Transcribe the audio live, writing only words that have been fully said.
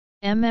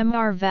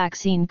MMR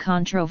vaccine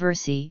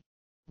controversy,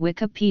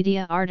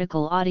 Wikipedia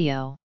article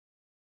audio.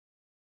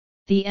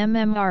 The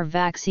MMR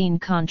vaccine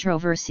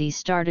controversy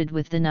started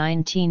with the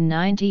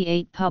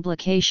 1998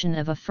 publication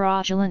of a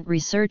fraudulent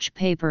research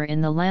paper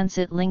in The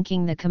Lancet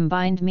linking the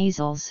combined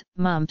measles,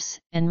 mumps,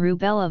 and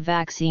rubella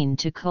vaccine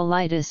to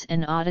colitis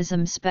and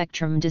autism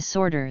spectrum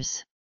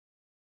disorders.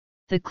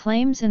 The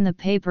claims in the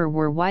paper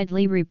were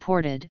widely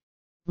reported,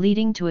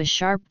 leading to a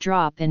sharp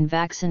drop in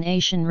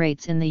vaccination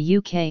rates in the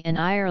UK and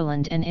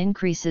Ireland and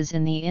increases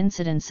in the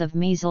incidence of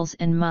measles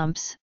and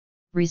mumps,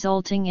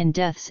 resulting in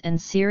deaths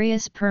and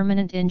serious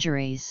permanent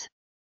injuries.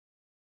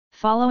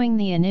 Following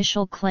the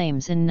initial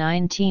claims in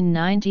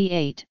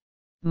 1998,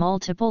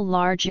 multiple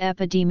large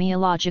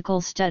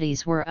epidemiological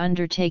studies were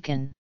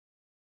undertaken.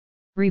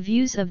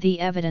 Reviews of the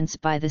evidence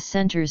by the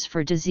Centers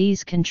for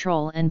Disease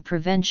Control and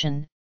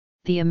Prevention,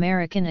 the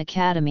American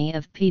Academy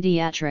of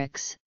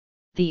Pediatrics,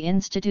 the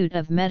Institute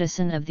of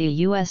Medicine of the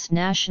U.S.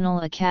 National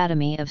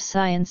Academy of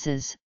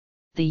Sciences,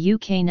 the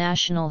UK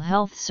National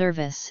Health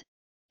Service,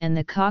 and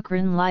the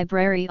Cochrane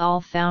Library all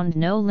found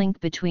no link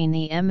between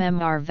the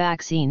MMR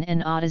vaccine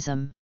and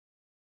autism.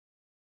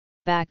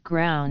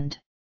 Background: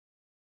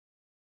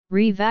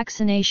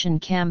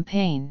 Revaccination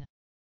campaign.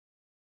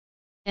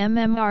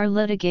 MMR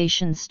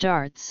litigation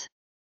starts.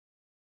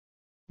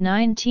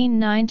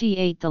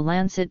 1998 The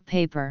Lancet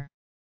paper.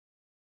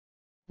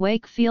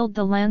 Wakefield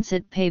The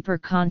Lancet paper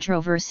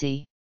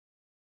controversy.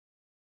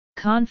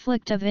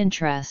 Conflict of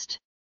interest.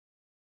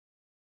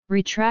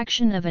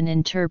 Retraction of an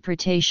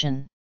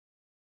interpretation.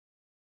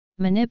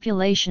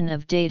 Manipulation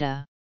of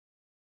data.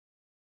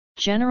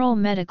 General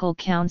Medical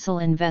Council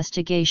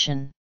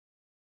investigation.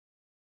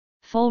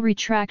 Full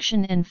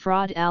retraction and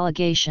fraud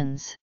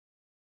allegations.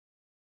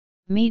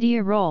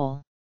 Media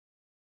role.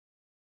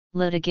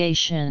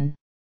 Litigation.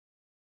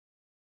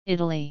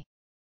 Italy,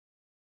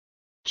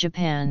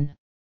 Japan,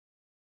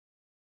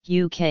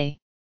 UK,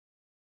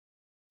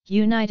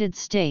 United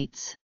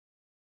States.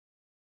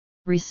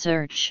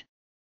 Research.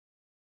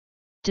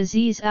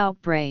 Disease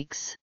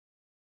outbreaks.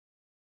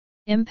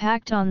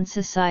 Impact on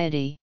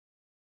society.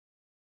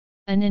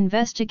 An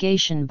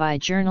investigation by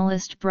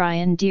journalist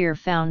Brian Deere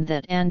found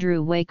that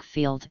Andrew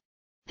Wakefield,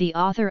 the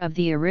author of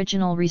the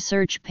original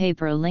research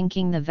paper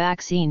linking the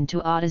vaccine to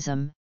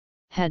autism,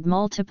 had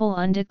multiple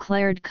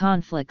undeclared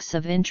conflicts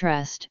of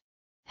interest,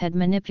 had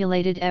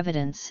manipulated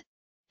evidence,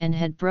 and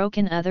had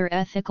broken other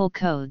ethical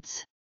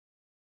codes.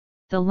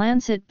 The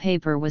Lancet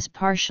paper was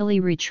partially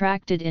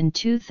retracted in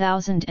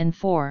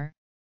 2004,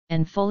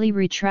 and fully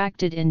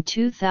retracted in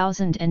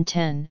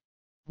 2010,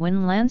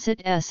 when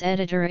Lancet's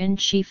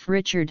editor-in-chief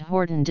Richard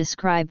Horton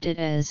described it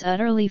as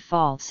utterly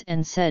false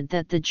and said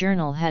that the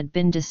journal had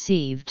been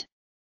deceived.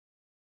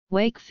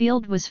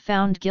 Wakefield was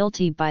found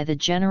guilty by the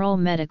General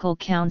Medical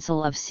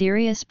Council of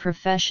serious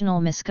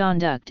professional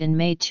misconduct in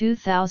May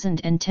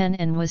 2010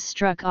 and was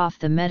struck off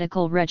the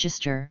medical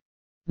register,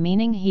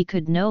 meaning he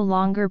could no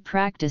longer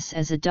practice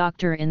as a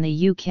doctor in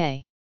the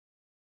UK.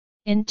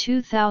 In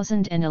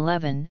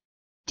 2011,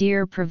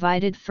 Deere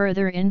provided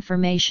further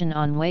information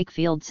on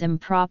Wakefield's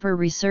improper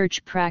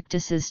research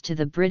practices to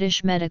the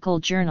British Medical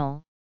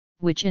Journal,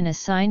 which in a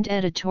signed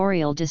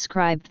editorial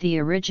described the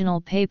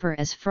original paper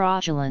as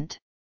fraudulent.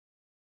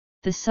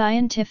 The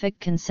scientific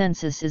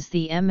consensus is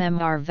the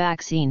MMR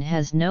vaccine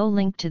has no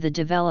link to the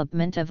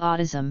development of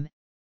autism,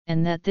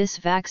 and that this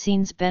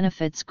vaccine's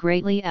benefits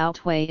greatly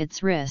outweigh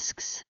its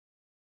risks.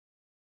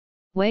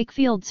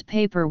 Wakefield's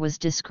paper was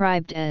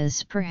described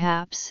as,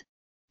 perhaps,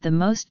 the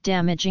most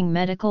damaging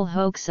medical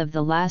hoax of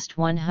the last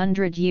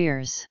 100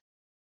 years.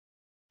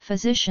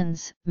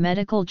 Physicians,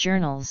 medical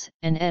journals,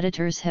 and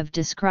editors have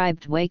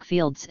described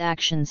Wakefield's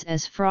actions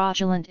as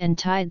fraudulent and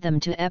tied them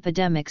to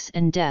epidemics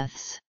and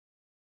deaths.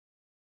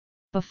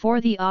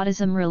 Before the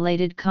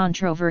autism-related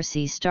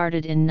controversy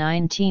started in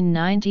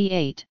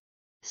 1998,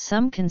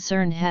 some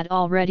concern had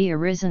already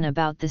arisen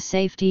about the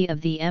safety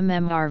of the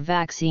MMR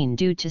vaccine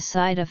due to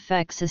side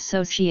effects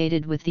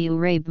associated with the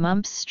Urabe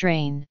mumps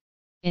strain,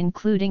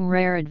 including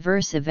rare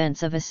adverse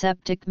events of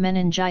aseptic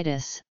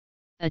meningitis,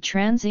 a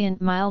transient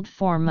mild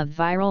form of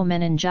viral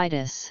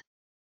meningitis.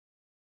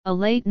 A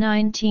late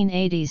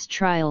 1980s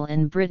trial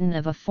in Britain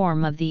of a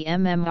form of the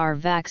MMR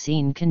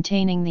vaccine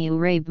containing the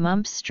Urabe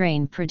mumps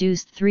strain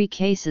produced 3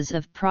 cases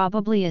of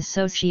probably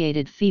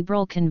associated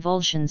febrile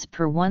convulsions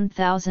per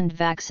 1,000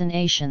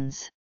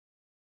 vaccinations.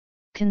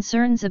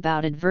 Concerns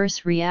about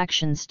adverse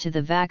reactions to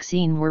the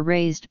vaccine were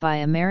raised by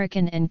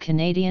American and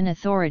Canadian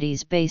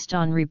authorities based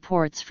on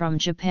reports from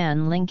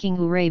Japan linking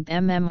Urabe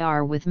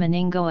MMR with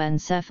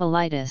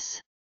meningoencephalitis.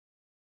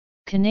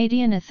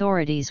 Canadian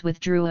authorities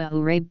withdrew a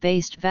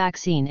Urabe-based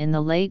vaccine in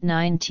the late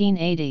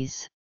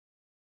 1980s.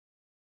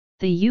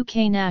 The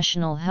UK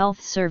National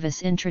Health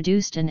Service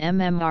introduced an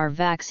MMR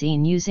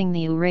vaccine using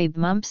the Urabe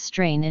mumps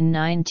strain in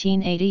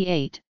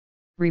 1988,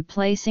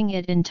 replacing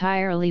it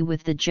entirely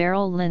with the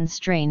Gerald Lynn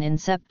strain in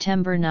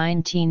September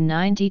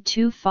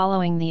 1992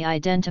 following the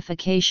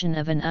identification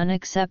of an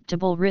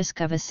unacceptable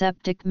risk of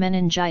aseptic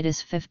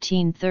meningitis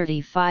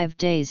 35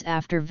 days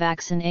after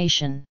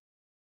vaccination.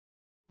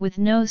 With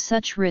no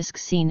such risk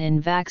seen in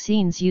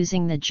vaccines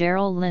using the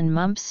Gerald Lynn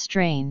mumps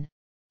strain,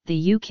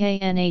 the UK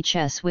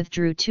NHS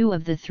withdrew 2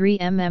 of the 3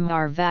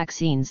 MMR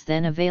vaccines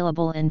then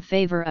available in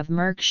favour of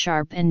Merck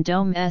Sharp and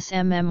Dome's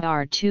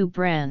MMR2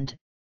 brand,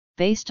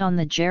 based on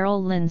the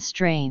Gerald Lynn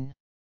strain.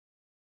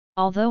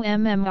 Although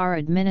MMR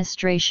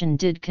administration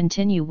did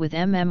continue with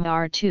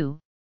MMR2,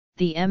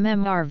 the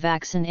MMR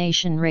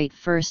vaccination rate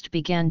first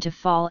began to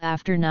fall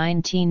after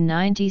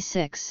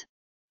 1996.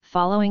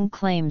 Following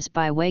claims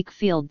by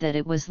Wakefield that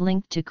it was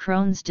linked to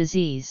Crohn's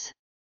disease.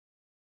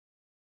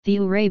 The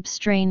Urabe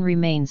strain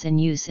remains in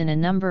use in a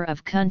number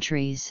of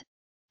countries.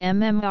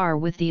 MMR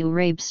with the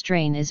Urabe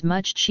strain is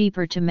much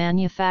cheaper to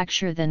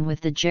manufacture than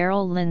with the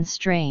Gerald Lynn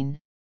strain,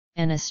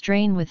 and a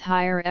strain with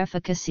higher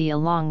efficacy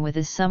along with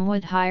a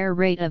somewhat higher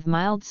rate of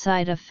mild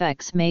side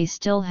effects may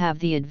still have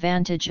the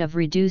advantage of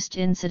reduced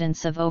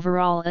incidence of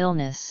overall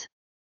illness.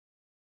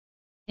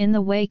 In the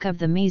wake of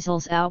the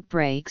measles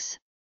outbreaks,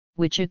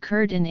 which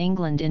occurred in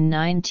England in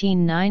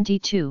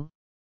 1992,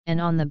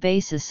 and on the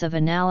basis of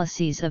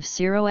analyses of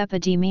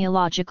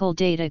seroepidemiological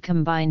data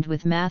combined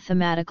with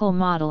mathematical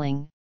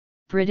modelling,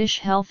 British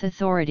health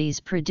authorities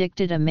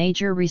predicted a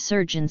major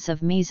resurgence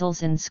of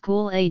measles in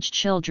school-aged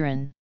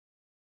children.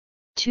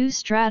 2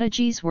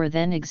 strategies were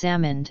then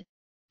examined,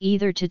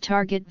 either to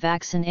target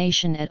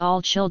vaccination at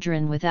all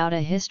children without a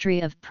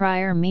history of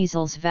prior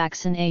measles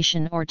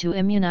vaccination or to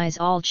immunize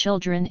all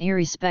children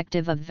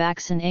irrespective of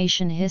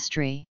vaccination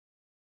history.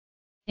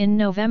 In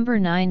November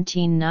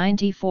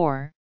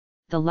 1994,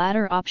 the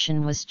latter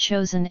option was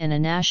chosen and a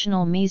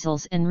national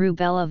measles and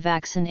rubella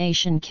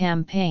vaccination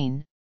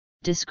campaign,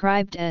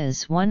 described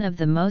as one of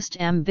the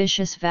most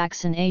ambitious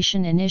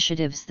vaccination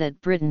initiatives that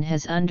Britain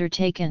has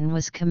undertaken,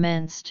 was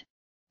commenced.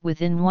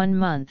 Within 1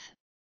 month,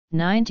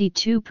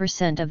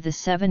 92% of the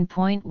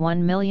 7.1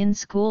 million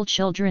school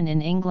children in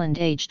England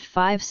aged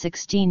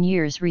 5–16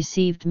 years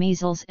received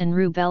measles and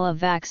rubella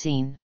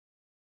vaccine.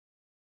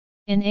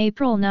 In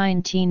April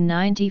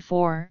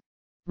 1994,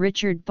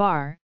 Richard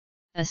Barr,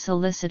 a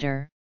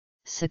solicitor,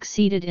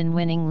 succeeded in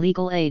winning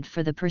legal aid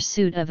for the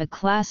pursuit of a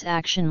class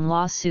action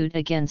lawsuit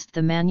against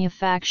the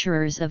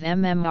manufacturers of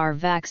MMR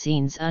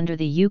vaccines under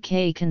the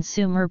UK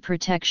Consumer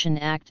Protection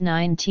Act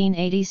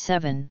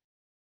 1987.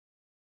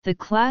 The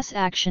class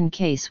action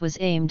case was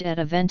aimed at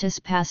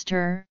Aventis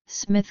Pasteur,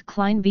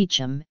 SmithKline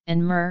Beecham,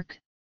 and Merck,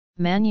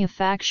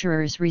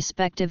 manufacturers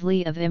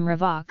respectively of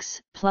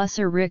Imrivox, plus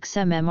Rix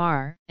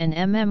MMR, and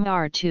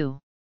MMR2.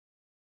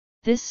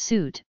 This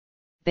suit,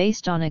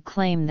 based on a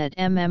claim that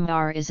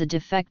MMR is a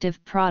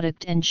defective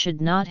product and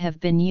should not have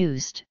been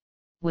used,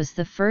 was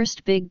the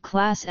first big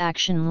class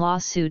action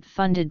lawsuit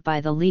funded by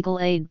the Legal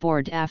Aid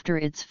Board after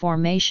its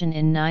formation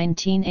in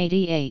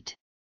 1988.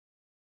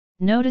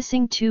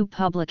 Noticing 2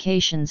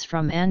 publications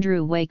from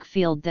Andrew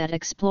Wakefield that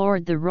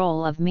explored the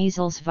role of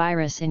measles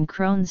virus in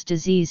Crohn's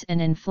disease and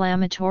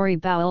inflammatory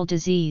bowel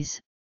disease,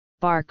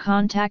 Barr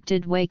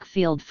contacted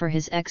Wakefield for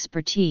his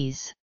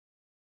expertise.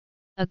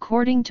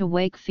 According to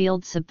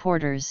Wakefield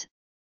supporters,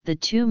 the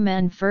 2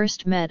 men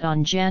first met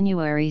on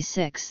January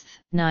 6,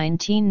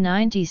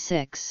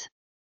 1996.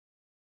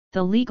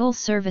 The Legal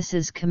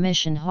Services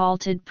Commission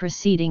halted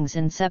proceedings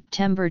in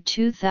September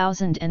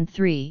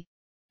 2003,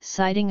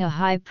 citing a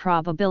high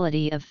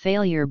probability of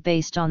failure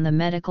based on the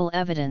medical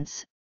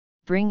evidence,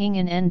 bringing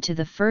an end to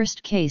the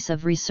first case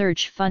of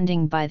research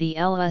funding by the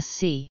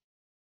LSC.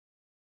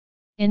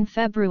 In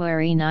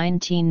February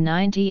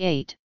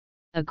 1998,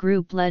 a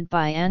group led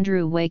by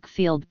Andrew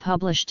Wakefield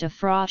published a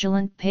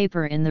fraudulent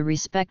paper in the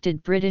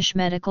respected British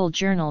medical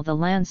journal The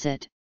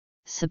Lancet,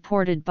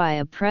 supported by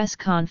a press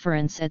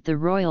conference at the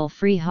Royal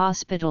Free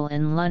Hospital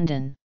in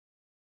London.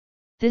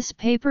 This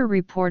paper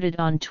reported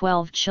on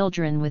 12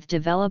 children with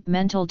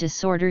developmental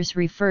disorders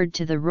referred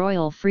to the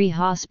Royal Free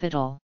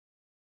Hospital.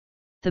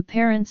 The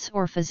parents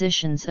or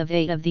physicians of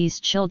 8 of these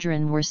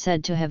children were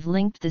said to have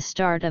linked the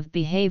start of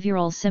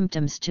behavioral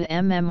symptoms to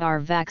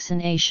MMR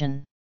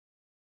vaccination.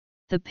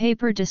 The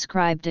paper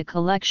described a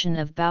collection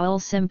of bowel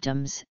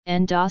symptoms,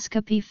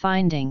 endoscopy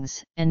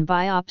findings, and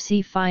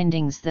biopsy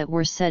findings that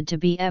were said to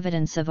be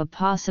evidence of a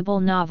possible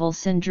novel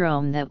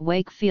syndrome that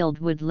Wakefield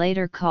would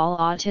later call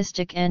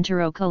autistic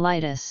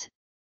enterocolitis,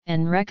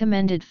 and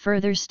recommended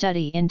further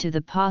study into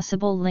the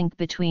possible link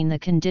between the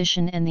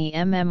condition and the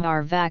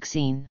MMR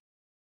vaccine.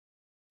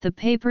 The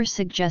paper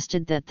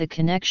suggested that the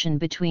connection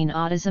between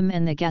autism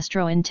and the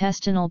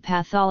gastrointestinal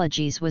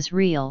pathologies was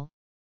real,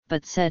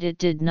 but said it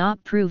did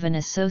not prove an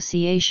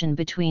association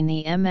between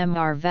the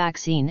MMR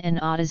vaccine and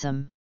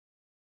autism.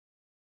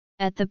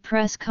 At the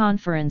press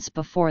conference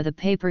before the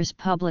paper's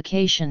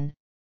publication,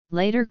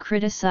 later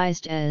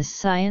criticized as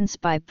science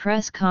by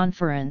press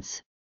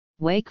conference,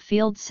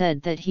 Wakefield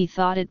said that he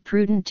thought it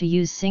prudent to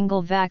use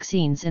single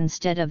vaccines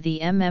instead of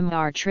the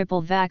MMR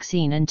triple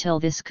vaccine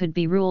until this could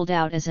be ruled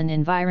out as an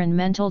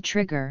environmental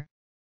trigger.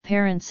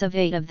 Parents of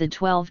 8 of the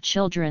 12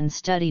 children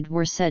studied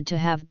were said to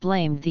have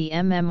blamed the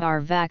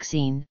MMR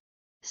vaccine,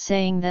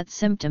 saying that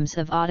symptoms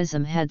of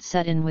autism had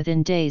set in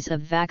within days of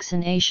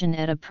vaccination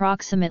at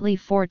approximately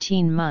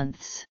 14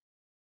 months.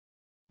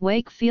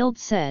 Wakefield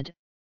said,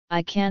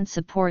 "I can't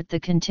support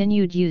the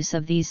continued use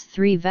of these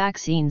 3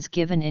 vaccines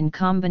given in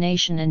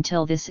combination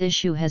until this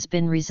issue has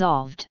been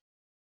resolved."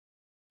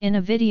 In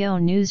a video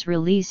news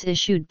release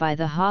issued by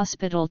the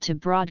hospital to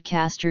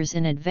broadcasters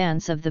in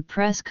advance of the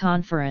press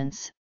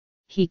conference,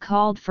 he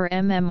called for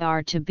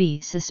MMR to be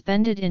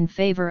suspended in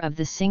favor of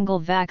the single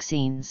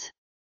vaccines.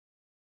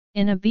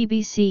 In a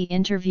BBC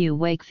interview,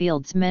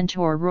 Wakefield's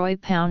mentor Roy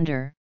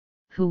Pounder,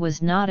 who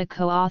was not a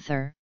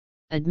co-author,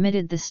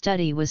 admitted the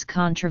study was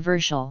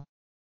controversial.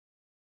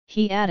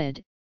 He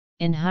added,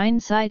 "In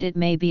hindsight, it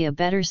may be a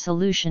better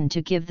solution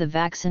to give the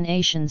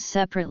vaccinations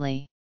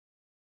separately.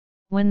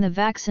 When the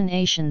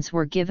vaccinations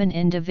were given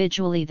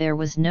individually, there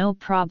was no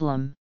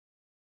problem."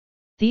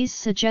 These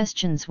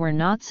suggestions were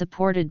not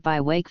supported by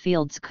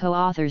Wakefield's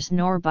co-authors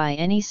nor by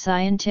any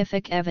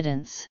scientific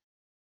evidence.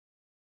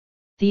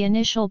 The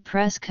initial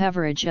press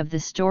coverage of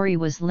the story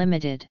was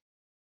limited.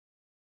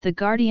 The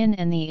Guardian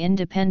and The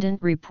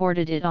Independent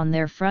reported it on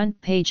their front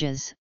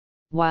pages,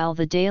 while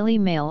the Daily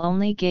Mail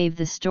only gave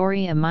the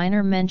story a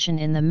minor mention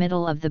in the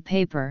middle of the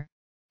paper,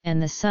 and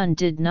The Sun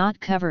did not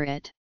cover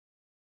it.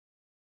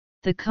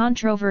 The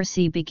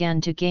controversy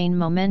began to gain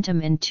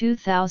momentum in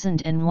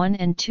 2001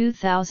 and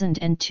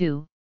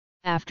 2002,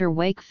 after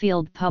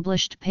Wakefield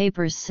published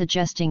papers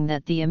suggesting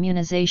that the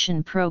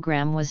immunization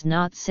program was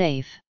not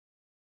safe.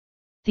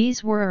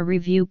 These were a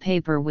review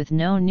paper with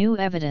no new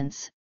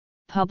evidence,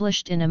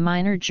 published in a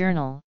minor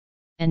journal,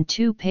 and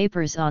 2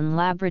 papers on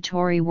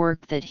laboratory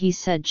work that he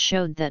said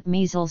showed that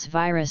measles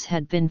virus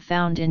had been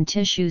found in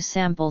tissue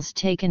samples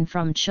taken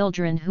from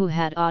children who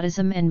had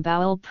autism and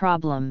bowel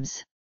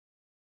problems.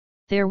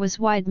 There was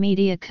wide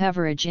media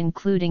coverage,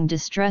 including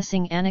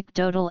distressing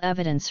anecdotal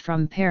evidence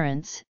from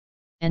parents,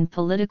 and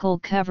political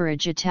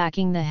coverage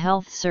attacking the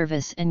health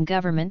service and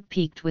government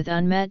peaked with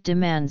unmet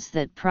demands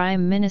that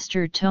Prime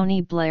Minister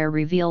Tony Blair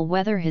reveal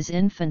whether his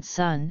infant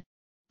son,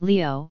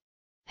 Leo,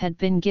 had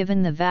been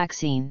given the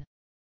vaccine.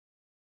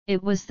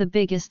 It was the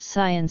biggest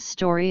science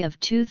story of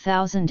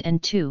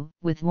 2002,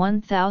 with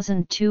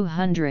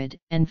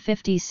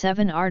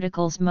 1,257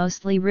 articles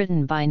mostly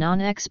written by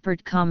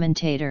non-expert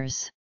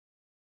commentators.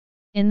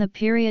 In the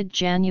period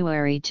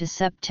January to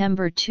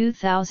September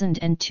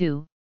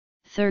 2002,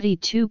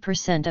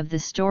 32% of the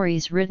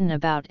stories written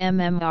about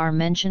MMR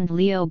mentioned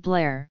Leo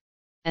Blair,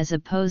 as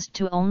opposed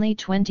to only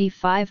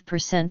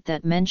 25%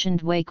 that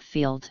mentioned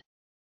Wakefield.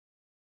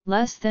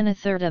 Less than a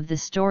third of the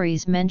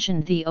stories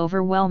mentioned the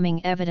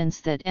overwhelming evidence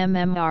that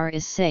MMR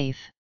is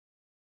safe.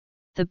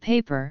 The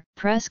paper,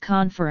 press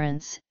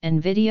conference,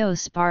 and video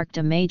sparked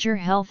a major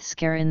health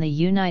scare in the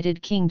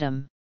United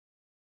Kingdom.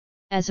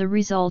 As a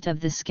result of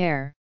the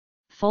scare,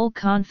 full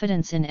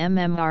confidence in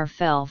MMR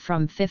fell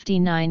from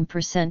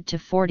 59% to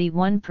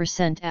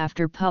 41%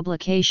 after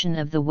publication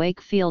of the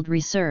Wakefield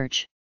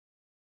research.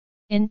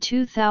 In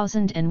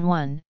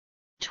 2001,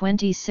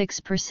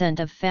 26%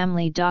 of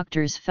family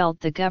doctors felt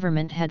the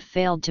government had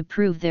failed to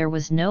prove there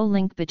was no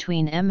link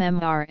between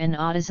MMR and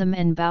autism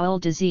and bowel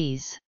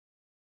disease.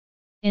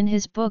 In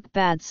his book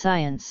Bad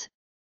Science,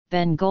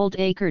 Ben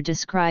Goldacre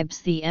describes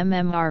the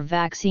MMR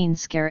vaccine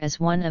scare as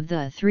one of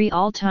the 3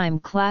 all-time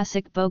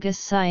classic bogus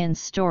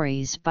science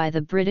stories by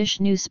the British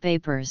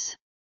newspapers.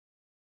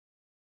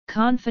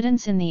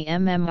 Confidence in the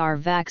MMR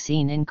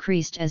vaccine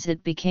increased as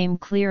it became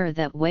clearer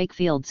that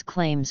Wakefield's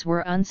claims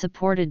were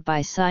unsupported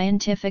by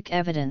scientific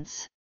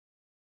evidence.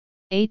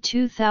 A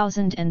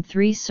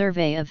 2003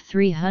 survey of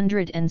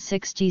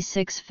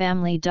 366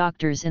 family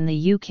doctors in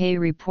the UK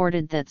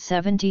reported that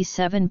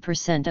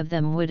 77% of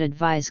them would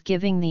advise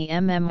giving the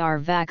MMR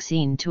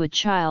vaccine to a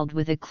child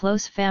with a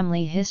close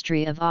family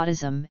history of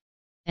autism,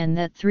 and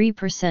that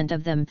 3%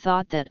 of them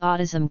thought that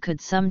autism could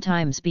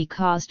sometimes be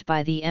caused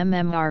by the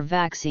MMR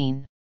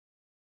vaccine.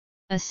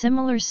 A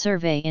similar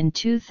survey in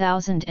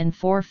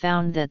 2004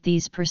 found that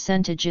these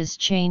percentages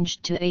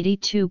changed to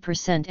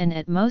 82% and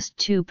at most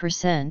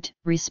 2%,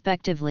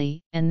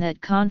 respectively, and that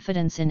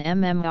confidence in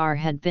MMR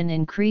had been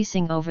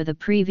increasing over the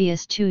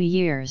previous 2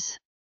 years.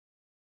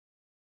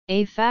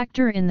 A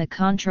factor in the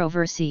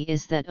controversy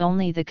is that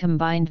only the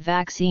combined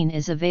vaccine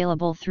is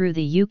available through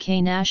the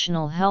UK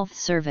National Health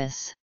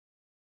Service.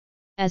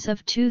 As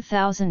of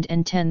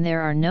 2010,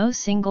 there are no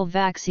single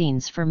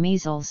vaccines for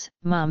measles,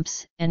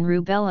 mumps, and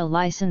rubella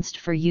licensed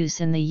for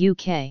use in the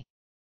UK.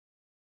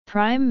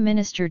 Prime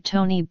Minister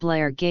Tony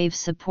Blair gave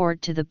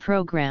support to the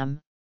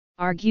programme,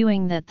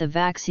 arguing that the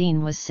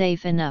vaccine was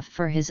safe enough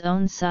for his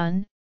own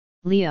son,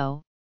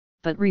 Leo,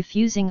 but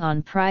refusing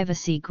on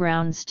privacy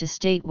grounds to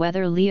state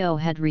whether Leo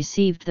had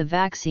received the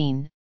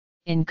vaccine.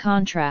 In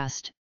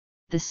contrast,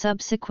 the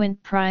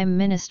subsequent Prime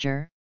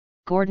Minister,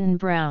 Gordon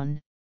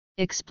Brown,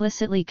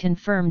 explicitly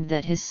confirmed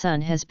that his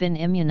son has been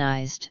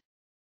immunized.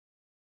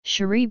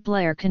 Cherie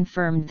Blair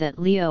confirmed that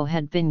Leo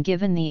had been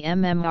given the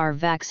MMR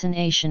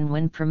vaccination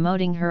when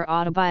promoting her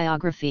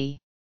autobiography.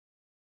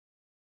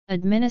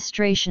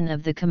 Administration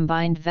of the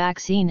combined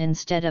vaccine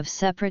instead of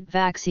separate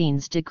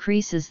vaccines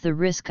decreases the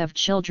risk of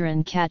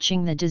children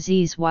catching the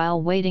disease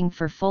while waiting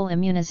for full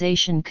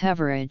immunization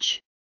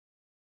coverage.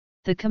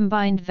 The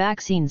combined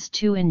vaccine's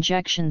 2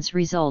 injections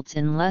results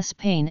in less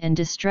pain and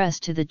distress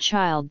to the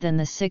child than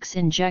the 6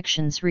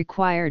 injections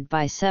required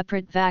by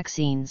separate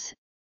vaccines,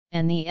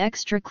 and the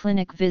extra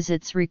clinic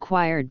visits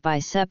required by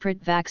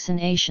separate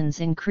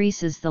vaccinations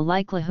increases the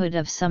likelihood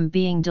of some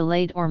being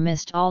delayed or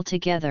missed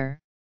altogether.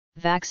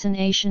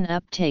 Vaccination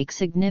uptake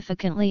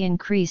significantly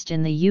increased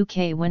in the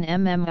UK when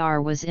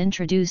MMR was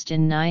introduced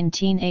in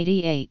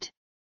 1988.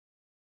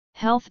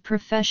 Health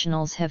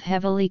professionals have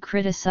heavily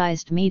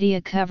criticised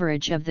media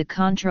coverage of the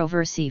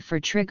controversy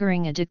for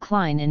triggering a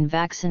decline in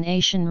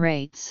vaccination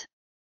rates.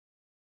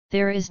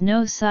 There is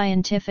no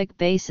scientific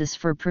basis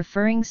for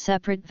preferring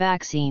separate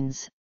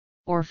vaccines,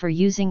 or for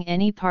using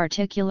any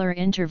particular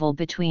interval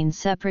between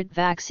separate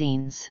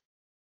vaccines.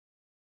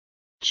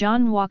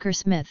 John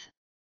Walker-Smith,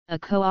 a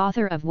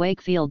co-author of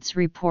Wakefield's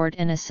report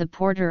and a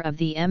supporter of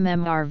the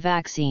MMR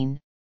vaccine,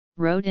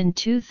 wrote in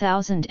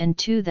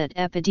 2002 that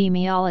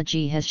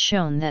epidemiology has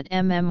shown that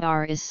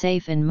MMR is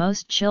safe in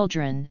most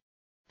children,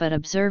 but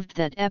observed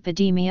that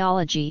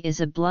epidemiology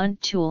is a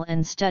blunt tool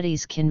and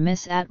studies can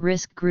miss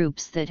at-risk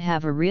groups that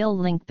have a real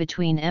link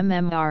between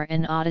MMR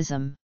and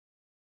autism.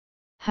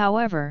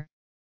 However,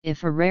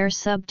 if a rare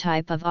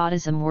subtype of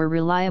autism were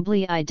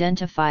reliably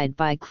identified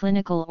by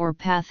clinical or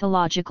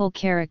pathological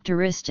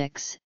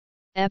characteristics,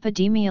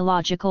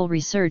 epidemiological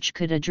research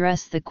could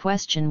address the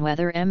question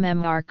whether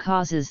MMR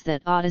causes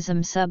that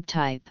autism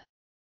subtype.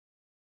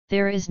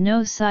 There is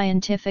no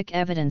scientific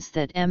evidence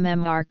that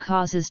MMR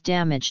causes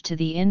damage to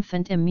the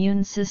infant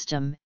immune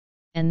system,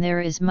 and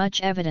there is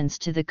much evidence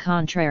to the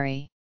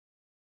contrary.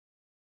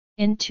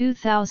 In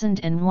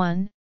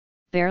 2001,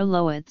 Bear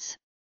Lowitz,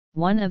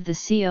 one of the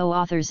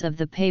co-authors of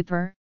the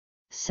paper,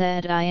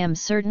 said, "I am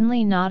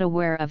certainly not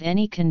aware of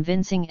any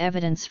convincing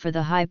evidence for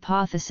the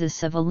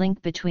hypothesis of a link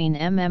between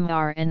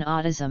MMR and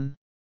autism."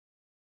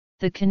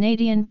 The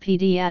Canadian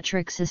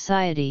Pediatric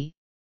Society,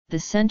 the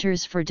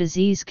Centres for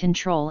Disease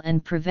Control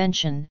and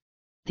Prevention,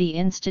 the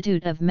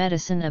Institute of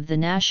Medicine of the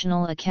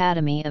National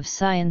Academy of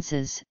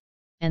Sciences,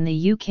 and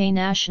the UK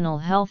National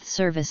Health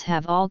Service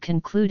have all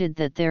concluded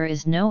that there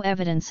is no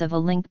evidence of a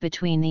link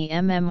between the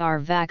MMR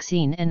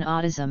vaccine and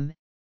autism,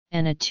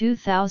 and a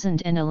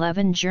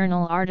 2011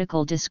 journal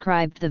article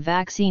described the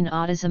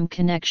vaccine-autism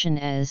connection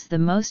as the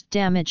most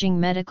damaging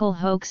medical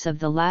hoax of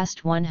the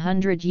last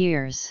 100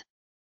 years.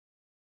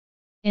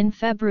 In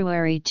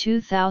February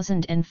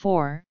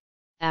 2004,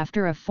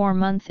 after a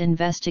 4-month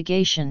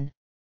investigation,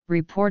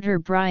 reporter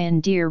Brian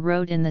Deer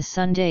wrote in the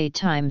Sunday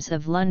Times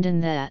of London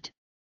that,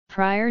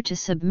 prior to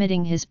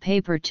submitting his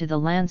paper to The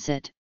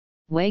Lancet,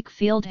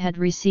 Wakefield had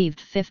received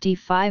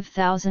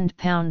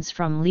 £55,000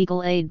 from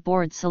Legal Aid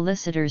Board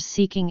solicitors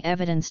seeking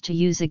evidence to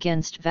use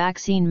against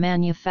vaccine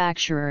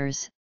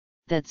manufacturers,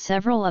 that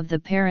several of the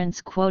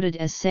parents quoted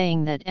as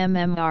saying that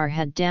MMR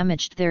had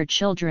damaged their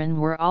children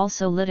were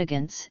also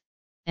litigants,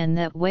 and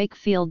that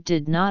Wakefield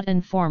did not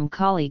inform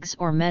colleagues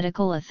or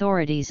medical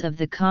authorities of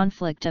the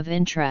conflict of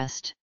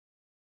interest.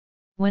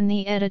 When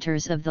the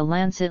editors of The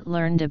Lancet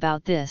learned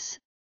about this,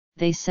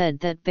 they said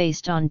that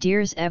based on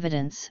Deer's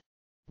evidence,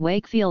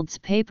 Wakefield's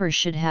paper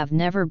should have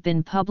never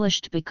been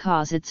published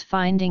because its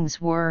findings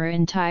were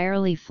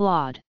entirely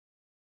flawed.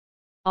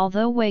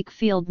 Although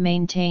Wakefield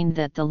maintained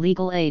that the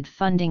legal aid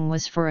funding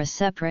was for a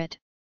separate,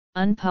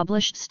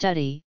 unpublished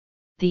study,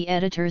 the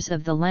editors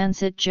of The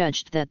Lancet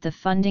judged that the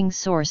funding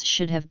source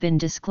should have been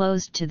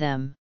disclosed to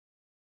them.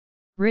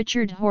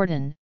 Richard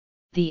Horton,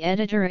 the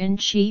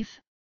editor-in-chief,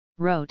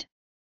 wrote,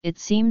 "It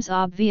seems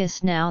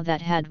obvious now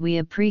that had we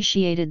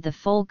appreciated the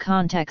full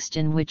context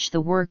in which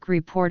the work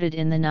reported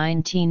in the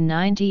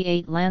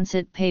 1998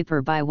 Lancet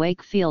paper by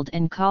Wakefield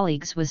and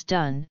colleagues was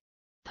done,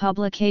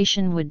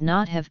 publication would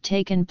not have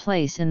taken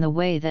place in the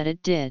way that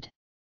it did."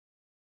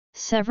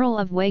 Several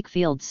of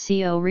Wakefield's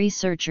CO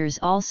researchers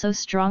also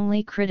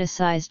strongly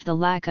criticized the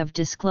lack of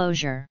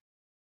disclosure.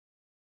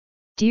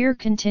 Deer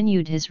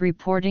continued his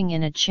reporting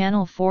in a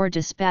Channel 4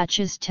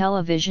 Dispatches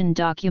television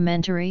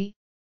documentary,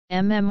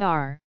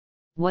 MMR,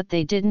 What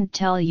They Didn't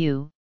Tell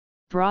You,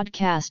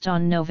 broadcast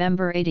on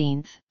November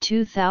 18,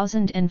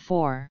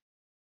 2004.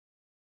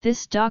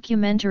 This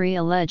documentary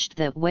alleged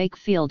that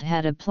Wakefield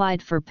had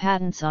applied for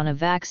patents on a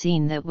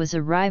vaccine that was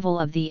a rival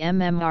of the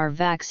MMR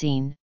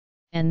vaccine,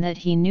 and that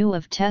he knew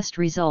of test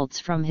results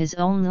from his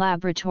own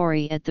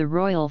laboratory at the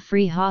Royal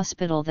Free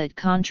Hospital that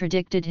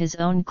contradicted his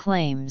own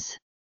claims.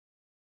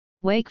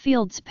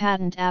 Wakefield's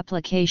patent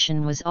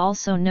application was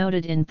also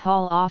noted in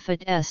Paul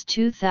Offit's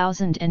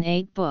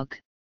 2008 book,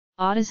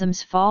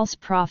 Autism's False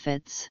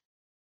Prophets.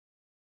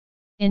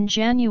 In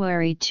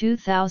January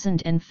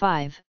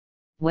 2005,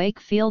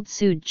 Wakefield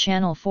sued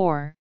Channel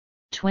 4,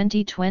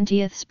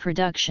 2020's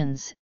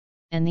Productions,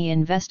 and the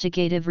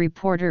investigative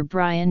reporter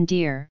Brian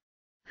Deer,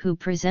 who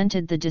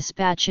presented the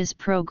Dispatches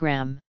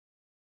program.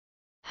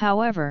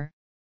 However,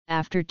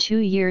 after 2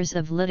 years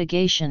of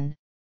litigation,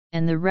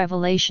 and the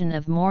revelation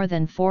of more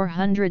than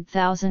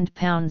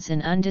 £400,000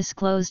 in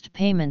undisclosed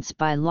payments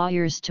by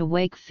lawyers to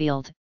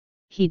Wakefield,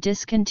 he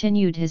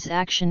discontinued his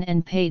action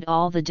and paid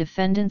all the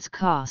defendants'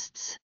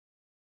 costs.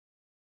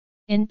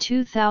 In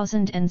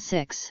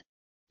 2006,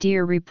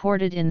 Dear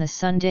reported in the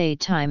Sunday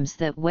Times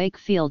that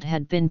Wakefield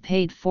had been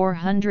paid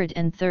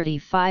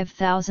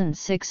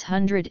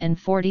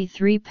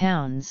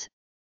 £435,643,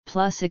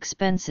 plus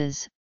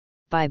expenses,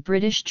 by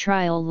British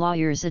trial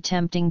lawyers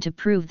attempting to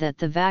prove that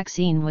the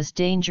vaccine was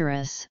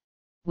dangerous,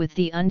 with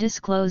the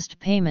undisclosed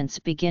payments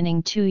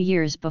beginning 2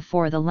 years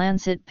before the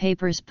Lancet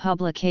paper's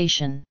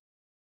publication.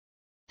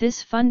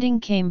 This funding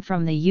came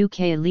from the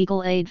UK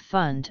Legal Aid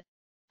Fund,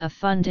 a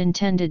fund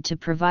intended to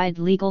provide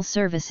legal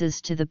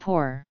services to the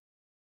poor.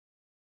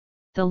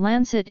 The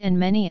Lancet and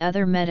many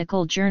other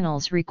medical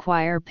journals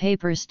require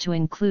papers to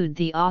include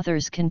the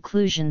author's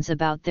conclusions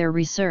about their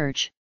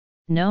research,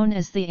 known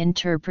as the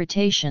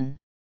interpretation.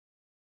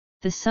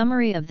 The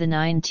summary of the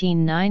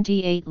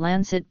 1998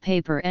 Lancet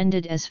paper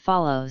ended as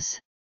follows.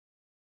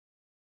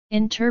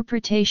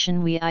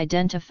 Interpretation: we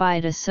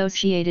identified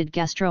associated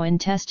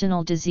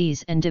gastrointestinal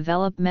disease and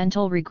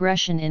developmental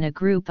regression in a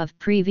group of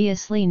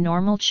previously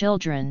normal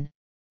children,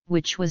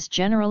 which was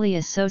generally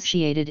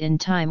associated in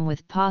time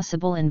with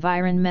possible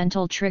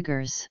environmental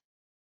triggers.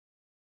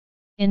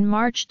 In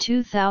March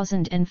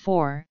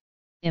 2004,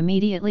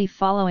 immediately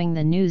following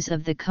the news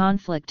of the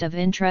conflict of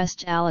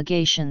interest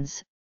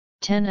allegations,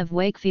 10 of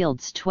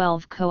Wakefield's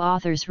 12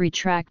 co-authors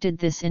retracted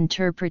this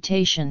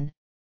interpretation,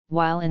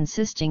 while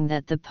insisting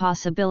that the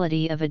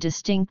possibility of a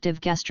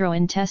distinctive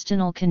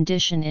gastrointestinal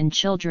condition in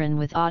children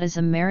with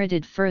autism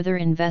merited further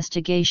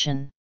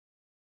investigation.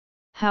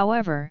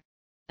 However,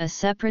 a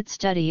separate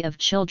study of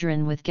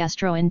children with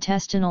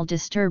gastrointestinal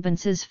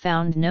disturbances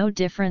found no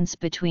difference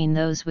between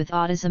those with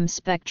autism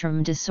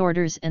spectrum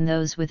disorders and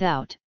those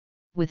without,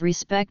 with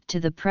respect to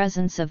the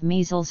presence of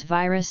measles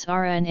virus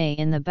RNA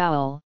in the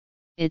bowel.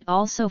 It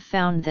also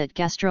found that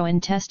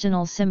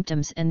gastrointestinal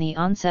symptoms and the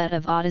onset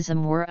of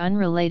autism were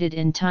unrelated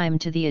in time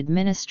to the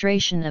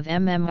administration of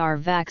MMR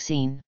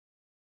vaccine.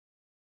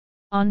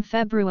 On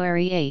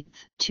February 8,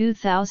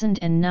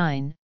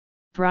 2009,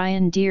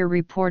 Brian Deer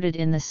reported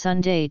in the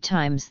Sunday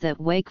Times that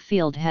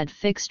Wakefield had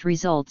fixed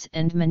results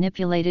and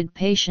manipulated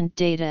patient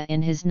data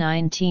in his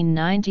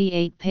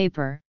 1998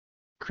 paper,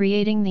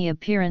 creating the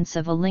appearance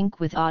of a link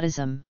with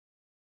autism.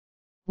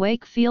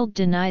 Wakefield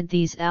denied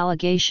these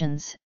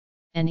allegations,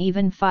 and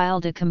even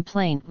filed a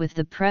complaint with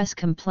the Press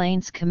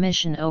Complaints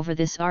Commission over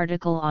this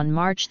article on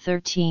March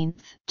 13,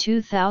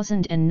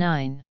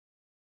 2009.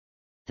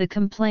 The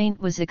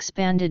complaint was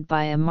expanded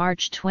by a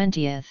March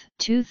 20,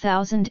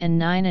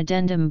 2009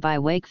 addendum by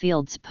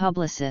Wakefield's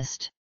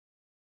publicist.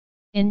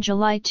 In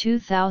July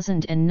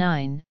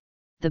 2009,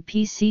 the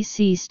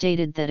PCC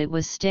stated that it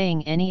was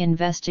staying any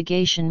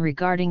investigation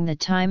regarding the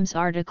Times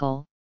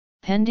article,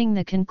 pending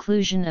the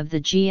conclusion of the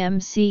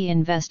GMC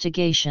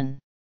investigation.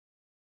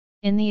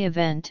 In the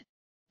event,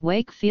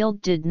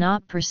 Wakefield did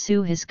not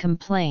pursue his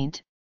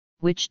complaint,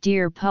 which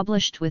Deer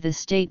published with a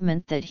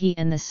statement that he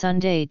and the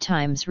Sunday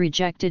Times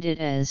rejected it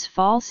as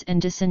false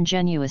and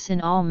disingenuous in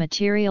all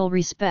material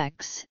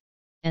respects,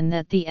 and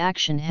that the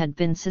action had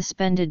been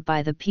suspended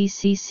by the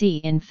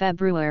PCC in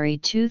February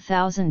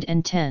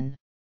 2010.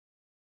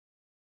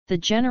 The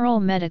General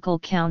Medical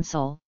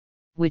Council,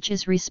 which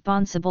is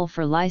responsible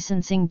for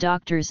licensing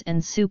doctors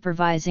and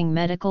supervising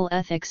medical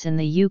ethics in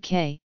the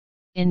UK,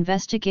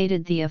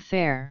 investigated the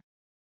affair.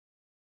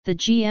 The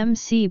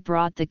GMC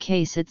brought the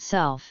case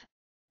itself,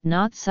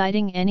 not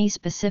citing any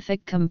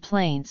specific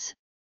complaints,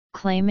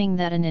 claiming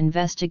that an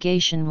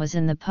investigation was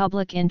in the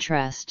public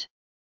interest.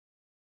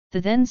 The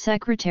then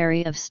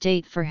Secretary of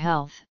State for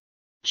Health,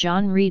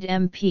 John Reid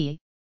MP,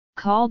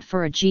 called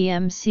for a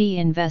GMC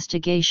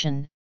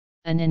investigation,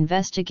 an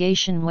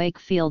investigation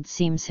Wakefield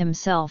seems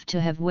himself to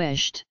have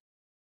wished.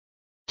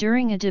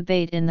 During a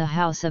debate in the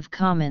House of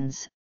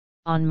Commons,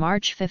 on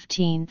March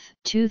 15,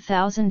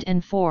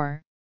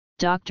 2004,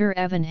 Dr.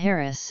 Evan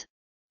Harris,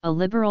 a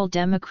Liberal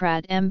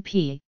Democrat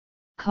MP,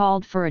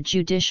 called for a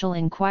judicial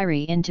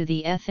inquiry into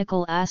the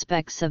ethical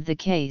aspects of the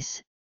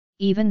case,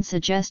 even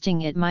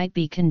suggesting it might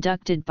be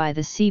conducted by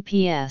the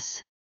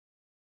CPS.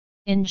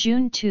 In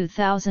June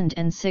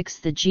 2006,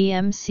 the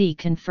GMC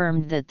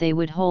confirmed that they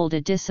would hold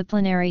a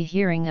disciplinary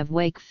hearing of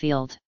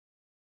Wakefield.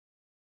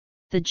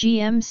 The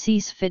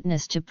GMC's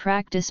Fitness to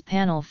Practice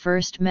panel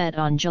first met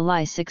on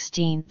July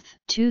 16,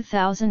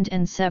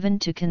 2007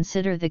 to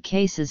consider the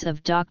cases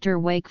of Dr.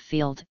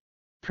 Wakefield,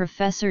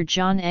 Professor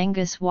John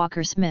Angus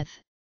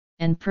Walker-Smith,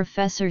 and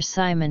Professor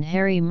Simon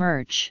Harry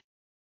Murch.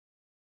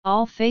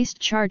 All faced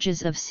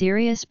charges of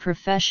serious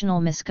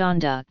professional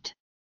misconduct.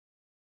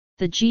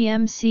 The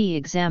GMC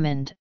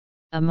examined,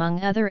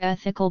 among other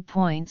ethical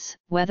points,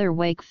 whether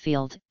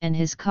Wakefield and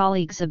his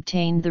colleagues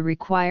obtained the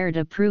required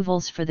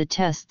approvals for the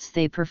tests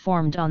they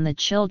performed on the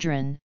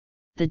children.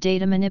 The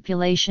data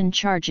manipulation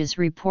charges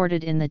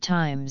reported in the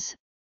Times,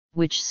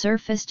 which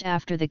surfaced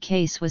after the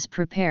case was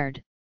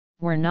prepared,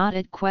 were not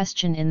at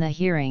question in the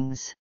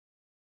hearings.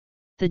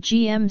 The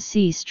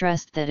GMC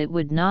stressed that it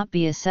would not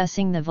be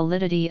assessing the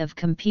validity of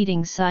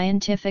competing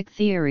scientific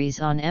theories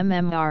on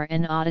MMR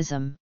and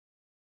autism.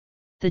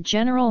 The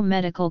General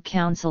Medical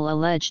Council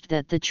alleged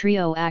that the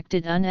trio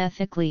acted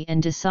unethically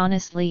and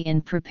dishonestly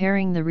in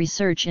preparing the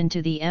research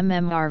into the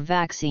MMR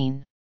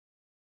vaccine.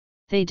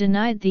 They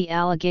denied the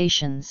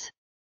allegations.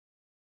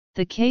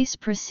 The case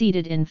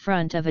proceeded in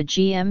front of a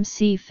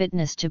GMC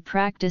Fitness to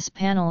Practice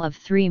panel of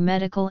 3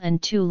 medical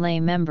and 2 lay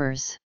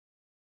members.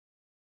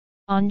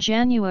 On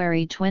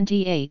January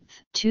 28,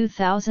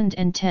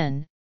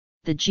 2010,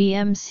 the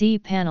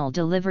GMC panel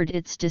delivered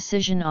its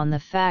decision on the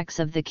facts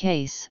of the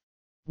case.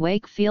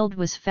 Wakefield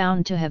was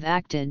found to have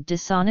acted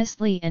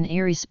dishonestly and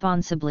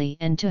irresponsibly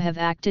and to have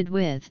acted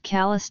with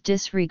callous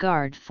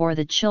disregard for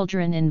the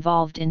children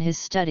involved in his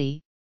study,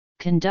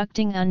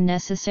 conducting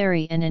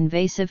unnecessary and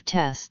invasive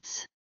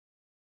tests.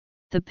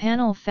 The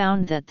panel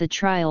found that the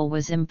trial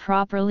was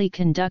improperly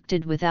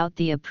conducted without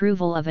the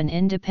approval of an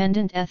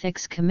independent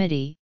ethics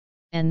committee,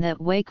 and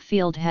that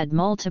Wakefield had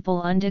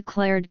multiple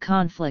undeclared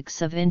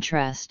conflicts of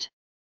interest.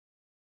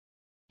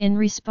 In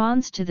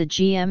response to the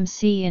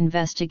GMC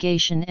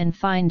investigation and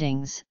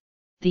findings,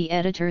 the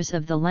editors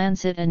of The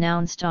Lancet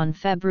announced on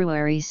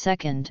February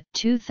 2,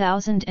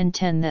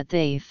 2010 that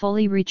they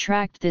fully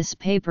retract this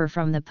paper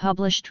from the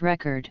published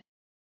record.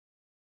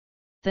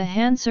 The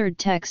Hansard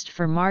text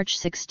for March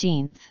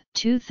 16,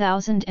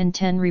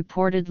 2010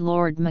 reported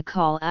Lord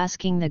McCall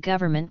asking the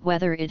government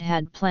whether it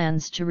had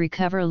plans to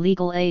recover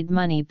legal aid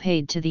money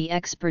paid to the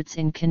experts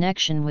in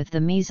connection with the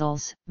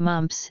measles,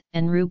 mumps,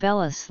 and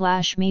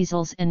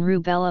rubella/measles and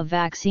rubella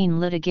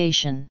vaccine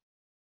litigation.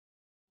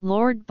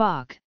 Lord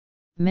Bach,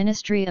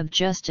 Ministry of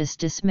Justice,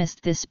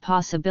 dismissed this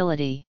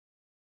possibility.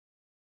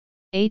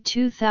 A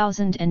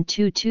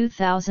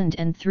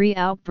 2002-2003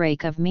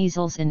 outbreak of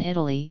measles in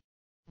Italy,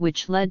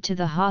 which led to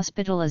the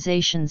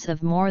hospitalizations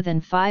of more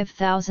than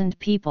 5,000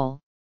 people,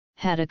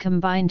 had a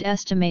combined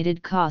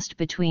estimated cost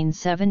between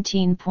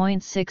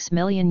 €17.6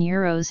 million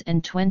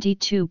and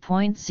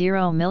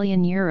 €22.0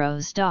 million.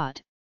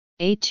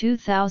 A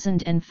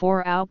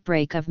 2004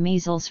 outbreak of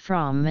measles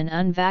from an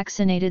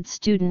unvaccinated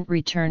student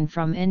return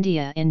from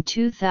India in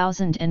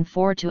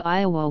 2004 to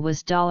Iowa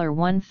was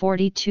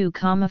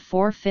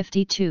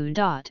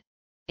 $142,452.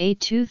 A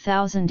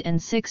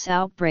 2006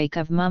 outbreak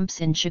of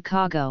mumps in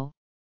Chicago,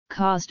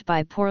 caused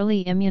by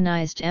poorly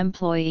immunized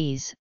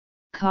employees,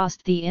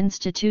 cost the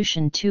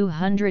institution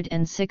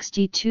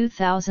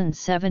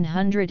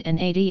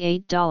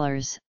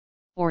 $262,788,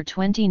 or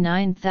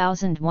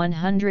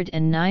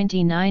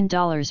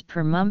 $29,199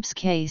 per mumps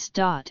case.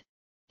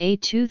 A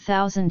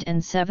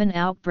 2007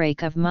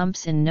 outbreak of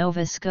mumps in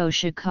Nova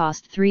Scotia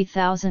cost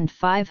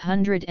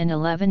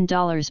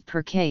 $3,511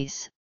 per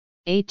case.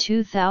 A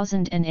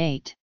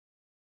 2008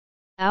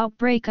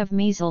 outbreak of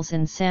measles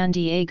in San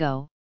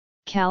Diego,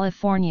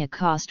 California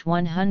cost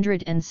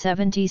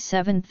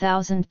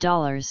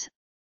 $177,000,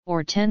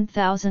 or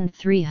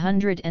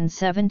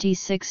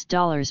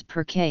 $10,376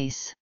 per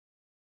case.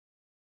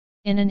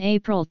 In an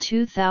April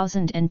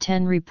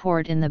 2010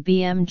 report in the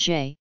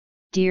BMJ,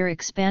 Deere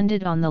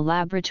expanded on the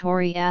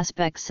laboratory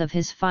aspects of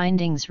his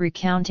findings,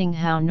 recounting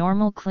how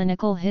normal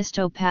clinical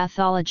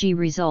histopathology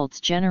results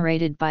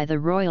generated by the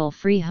Royal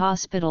Free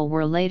Hospital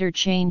were later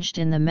changed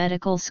in the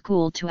medical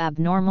school to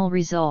abnormal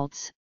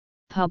results,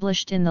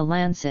 published in The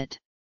Lancet.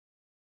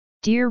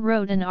 Deere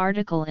wrote an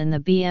article in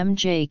the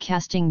BMJ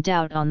casting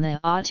doubt on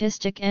the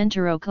autistic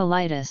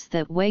enterocolitis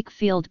that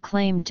Wakefield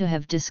claimed to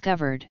have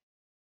discovered.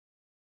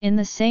 In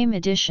the same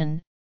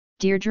edition,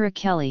 Deirdre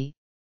Kelly,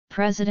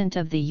 president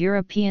of the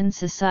European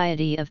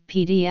Society of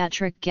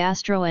Pediatric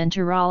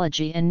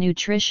Gastroenterology and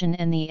Nutrition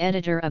and the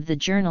editor of the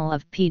Journal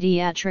of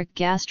Pediatric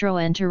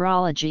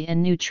Gastroenterology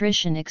and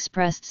Nutrition,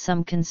 expressed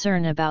some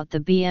concern about the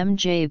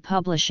BMJ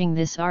publishing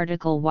this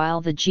article while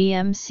the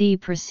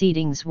GMC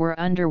proceedings were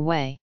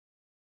underway.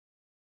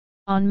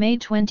 On May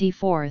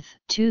 24,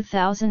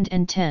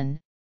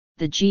 2010,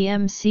 the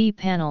GMC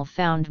panel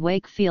found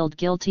Wakefield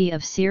guilty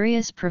of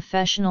serious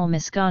professional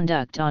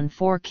misconduct on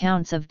 4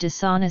 counts of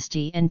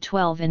dishonesty and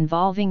 12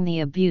 involving the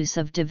abuse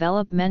of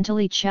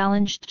developmentally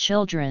challenged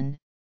children,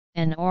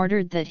 and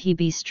ordered that he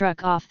be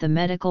struck off the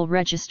medical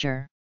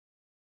register.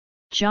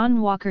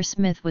 John Walker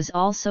Smith was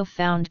also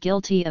found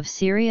guilty of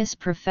serious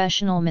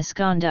professional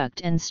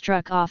misconduct and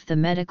struck off the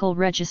medical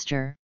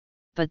register,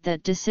 but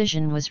that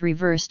decision was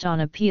reversed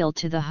on appeal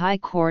to the High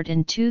Court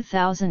in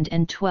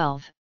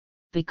 2012.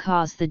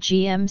 Because the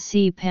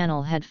GMC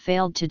panel had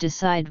failed to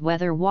decide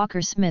whether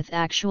Walker Smith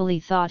actually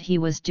thought he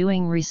was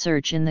doing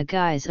research in the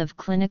guise of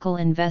clinical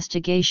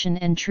investigation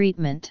and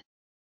treatment.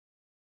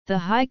 The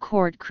High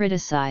Court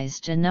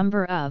criticized a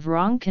number of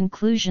wrong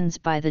conclusions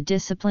by the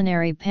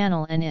disciplinary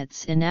panel and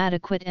its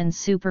inadequate and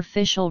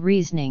superficial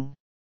reasoning.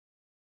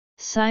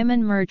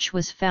 Simon Murch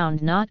was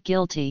found not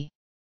guilty.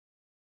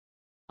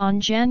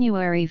 On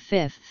January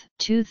 5,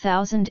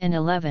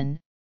 2011,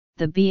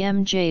 the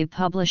BMJ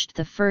published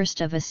the first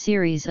of a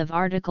series of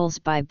articles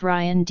by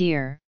Brian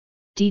Deere,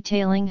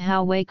 detailing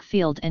how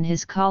Wakefield and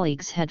his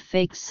colleagues had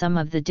faked some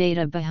of the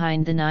data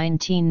behind the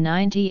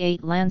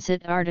 1998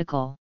 Lancet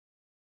article.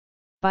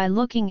 By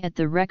looking at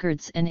the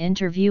records and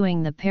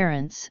interviewing the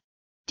parents,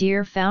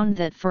 Deere found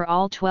that for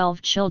all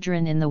 12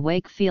 children in the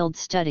Wakefield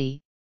study,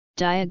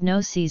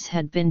 diagnoses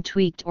had been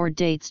tweaked or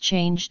dates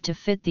changed to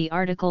fit the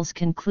article's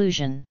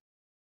conclusion.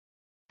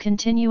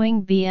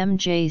 Continuing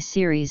BMJ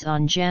series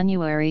on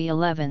January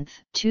 11,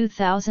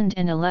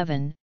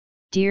 2011,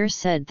 Deere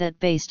said that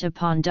based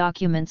upon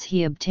documents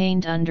he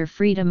obtained under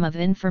Freedom of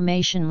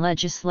Information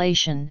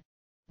legislation,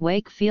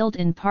 Wakefield,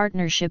 in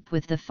partnership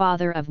with the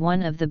father of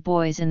one of the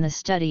boys in the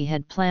study,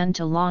 had planned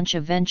to launch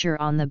a venture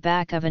on the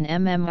back of an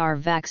MMR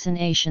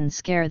vaccination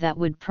scare that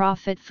would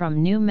profit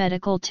from new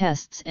medical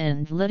tests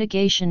and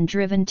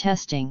litigation-driven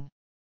testing.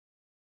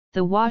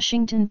 The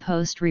Washington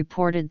Post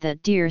reported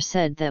that Deere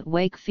said that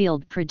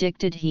Wakefield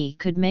predicted he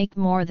could make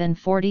more than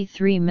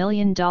 $43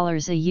 million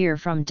a year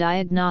from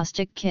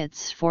diagnostic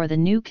kits for the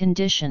new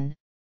condition,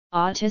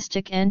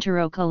 autistic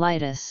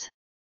enterocolitis.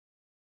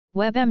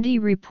 WebMD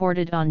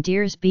reported on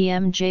Deere's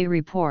BMJ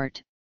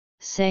report,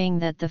 saying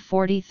that the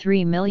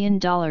 $43 million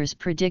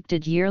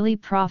predicted yearly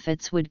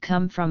profits would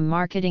come from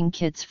marketing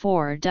kits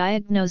for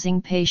diagnosing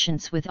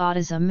patients with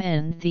autism,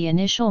 and the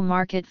initial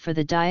market for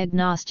the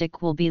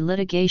diagnostic will be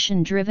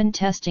litigation-driven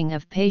testing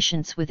of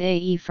patients with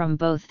AE from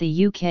both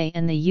the UK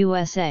and the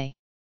USA.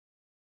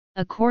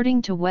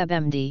 According to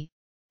WebMD,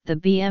 the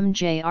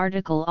BMJ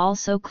article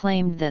also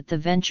claimed that the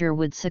venture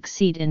would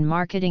succeed in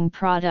marketing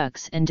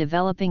products and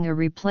developing a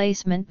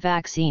replacement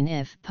vaccine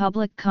if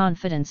public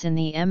confidence in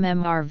the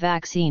MMR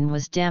vaccine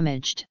was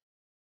damaged.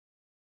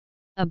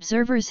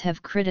 Observers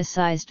have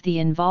criticized the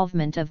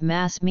involvement of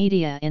mass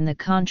media in the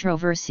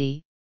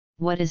controversy,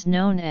 what is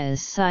known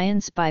as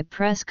science by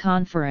press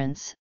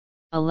conference,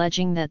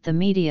 alleging that the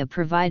media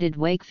provided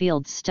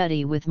Wakefield's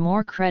study with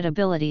more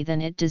credibility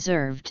than it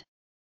deserved.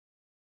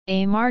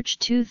 A March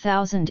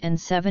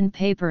 2007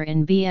 paper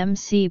in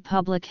BMC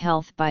Public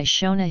Health by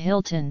Shona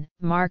Hilton,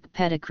 Mark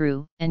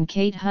Pettigrew, and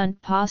Kate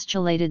Hunt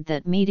postulated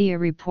that media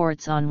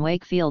reports on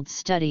Wakefield's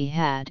study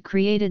had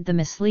created the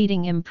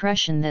misleading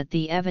impression that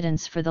the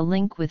evidence for the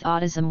link with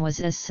autism was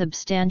as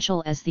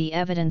substantial as the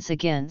evidence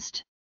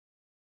against.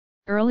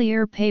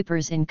 Earlier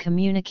papers in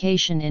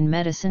Communication in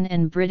Medicine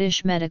and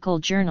British Medical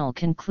Journal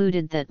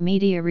concluded that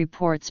media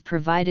reports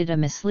provided a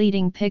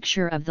misleading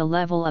picture of the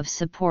level of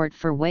support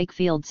for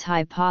Wakefield's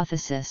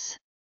hypothesis.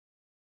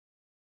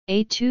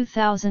 A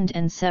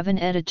 2007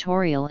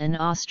 editorial in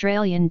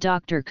Australian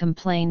Doctor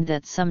complained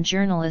that some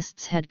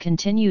journalists had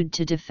continued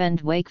to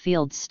defend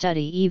Wakefield's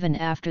study even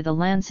after The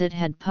Lancet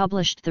had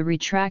published the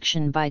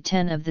retraction by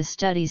 10 of the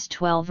study's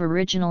 12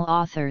 original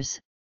authors,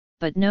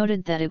 but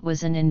noted that it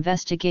was an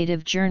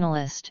investigative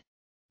journalist,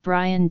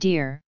 Brian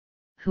Deere,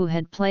 who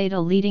had played a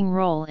leading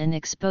role in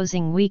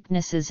exposing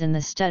weaknesses in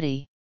the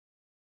study.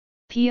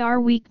 PR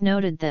Week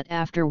noted that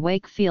after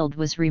Wakefield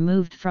was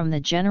removed from the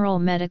General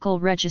Medical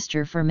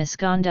Register for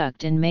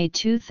misconduct in May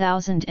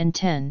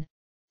 2010,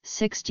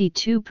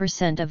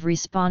 62% of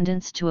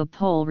respondents to a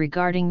poll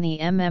regarding the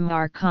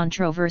MMR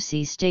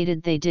controversy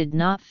stated they did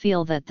not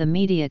feel that the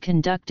media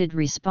conducted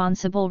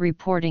responsible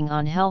reporting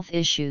on health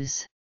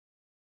issues.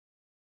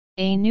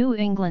 A New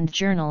England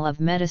Journal of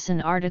Medicine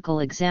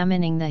article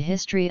examining the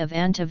history of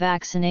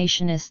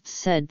anti-vaccinationists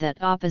said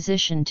that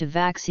opposition to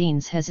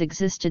vaccines has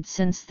existed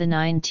since the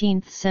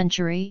 19th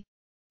century,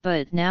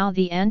 but now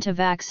the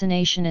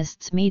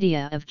anti-vaccinationists'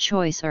 media of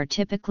choice are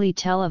typically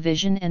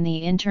television and the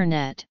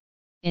Internet,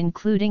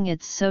 including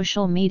its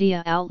social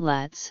media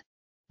outlets,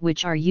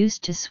 which are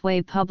used to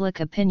sway public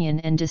opinion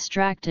and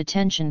distract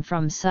attention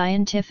from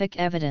scientific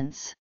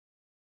evidence.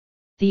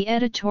 The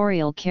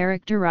editorial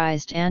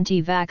characterized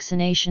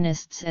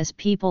anti-vaccinationists as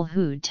people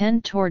who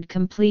tend toward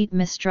complete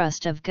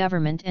mistrust of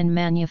government and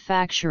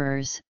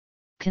manufacturers,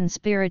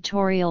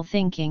 conspiratorial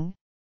thinking,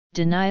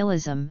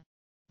 denialism,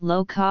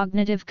 low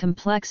cognitive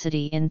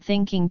complexity in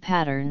thinking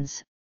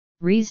patterns,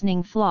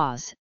 reasoning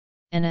flaws,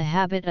 and a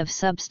habit of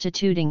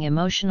substituting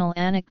emotional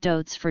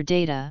anecdotes for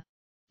data,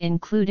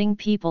 including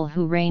people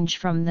who range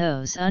from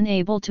those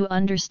unable to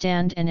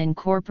understand and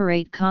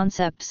incorporate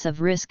concepts of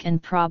risk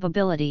and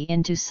probability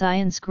into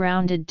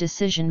science-grounded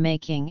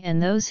decision-making,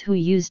 and those who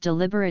use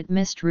deliberate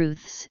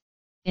mistruths,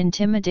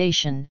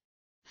 intimidation,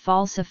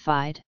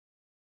 falsified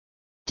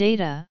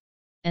data,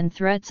 and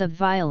threats of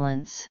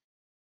violence.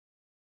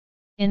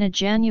 In a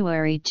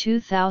January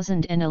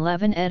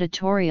 2011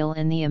 editorial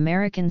in the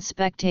American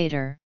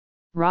Spectator,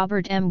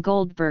 Robert M.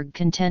 Goldberg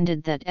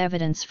contended that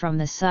evidence from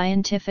the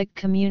scientific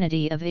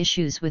community of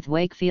issues with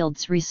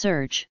Wakefield's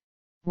research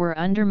were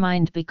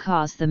undermined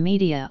because the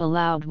media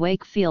allowed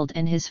Wakefield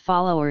and his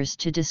followers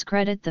to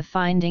discredit the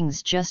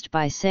findings just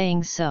by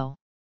saying so.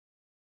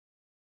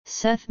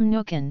 Seth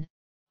Mnookin,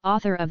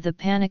 author of The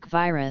Panic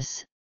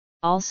Virus,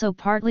 also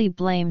partly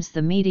blames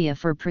the media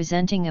for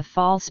presenting a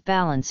false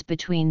balance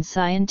between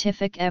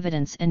scientific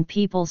evidence and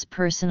people's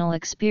personal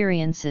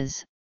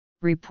experiences.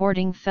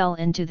 Reporting fell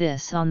into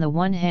this on the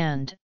one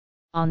hand,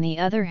 on the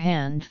other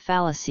hand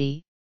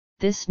fallacy,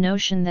 this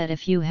notion that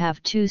if you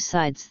have two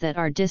sides that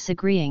are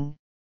disagreeing,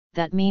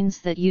 that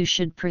means that you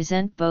should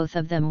present both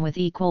of them with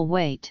equal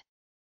weight.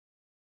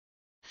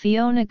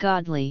 Fiona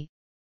Godley,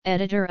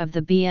 editor of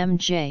the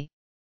BMJ,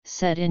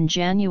 said in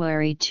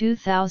January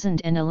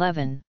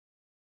 2011.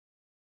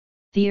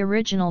 The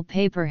original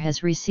paper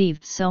has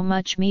received so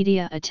much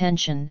media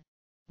attention,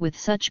 with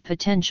such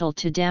potential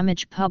to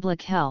damage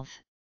public health,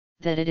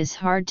 that it is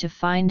hard to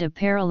find a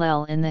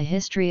parallel in the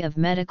history of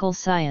medical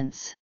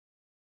science.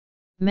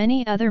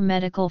 Many other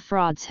medical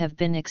frauds have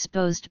been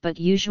exposed, but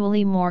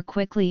usually more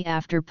quickly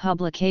after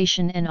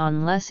publication and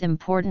on less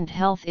important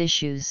health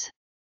issues.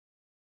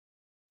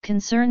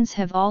 Concerns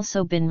have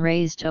also been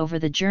raised over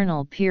the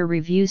journal peer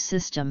review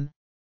system,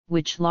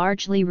 which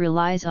largely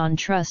relies on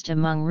trust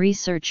among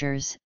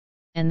researchers,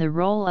 and the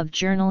role of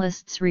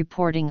journalists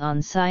reporting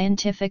on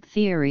scientific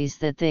theories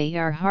that they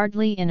are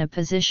hardly in a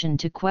position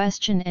to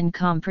question and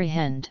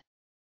comprehend.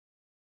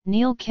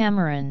 Neil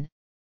Cameron,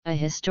 a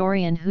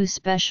historian who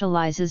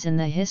specializes in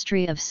the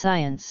history of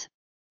science,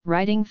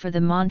 writing for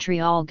the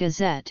Montreal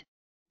Gazette,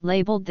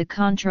 labeled the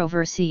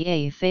controversy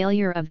a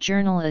failure of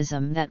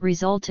journalism that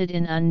resulted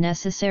in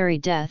unnecessary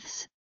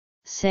deaths,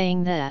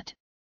 saying that,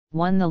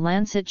 1. The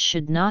Lancet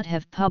should not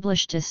have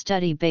published a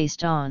study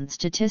based on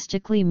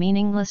statistically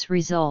meaningless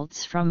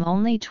results from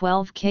only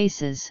 12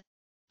 cases.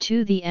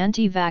 2. The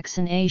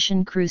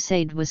anti-vaccination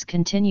crusade was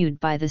continued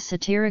by the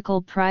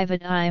satirical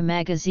Private Eye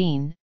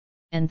magazine.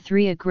 And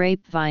 3. A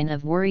grapevine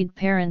of worried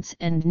parents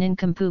and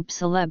nincompoop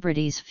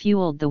celebrities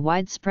fueled the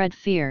widespread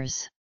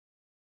fears.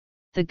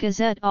 The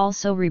Gazette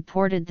also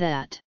reported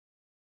that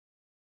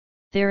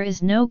there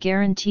is no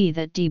guarantee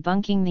that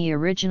debunking the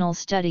original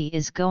study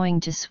is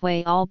going to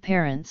sway all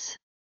parents.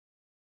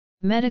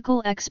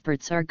 Medical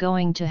experts are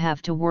going to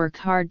have to work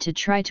hard to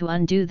try to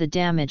undo the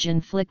damage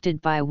inflicted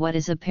by what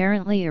is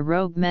apparently a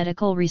rogue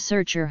medical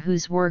researcher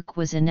whose work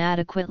was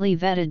inadequately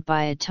vetted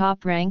by a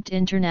top-ranked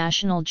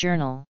international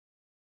journal.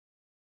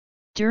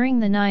 During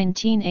the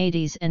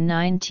 1980s and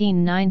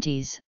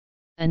 1990s,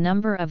 a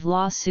number of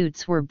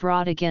lawsuits were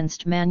brought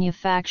against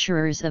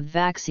manufacturers of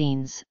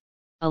vaccines,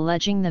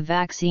 alleging the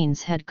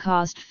vaccines had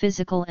caused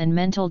physical and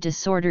mental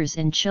disorders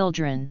in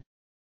children.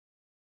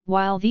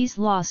 While these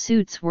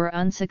lawsuits were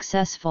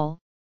unsuccessful,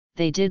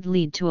 they did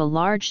lead to a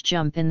large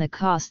jump in the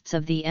costs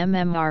of the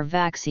MMR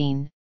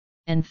vaccine,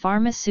 and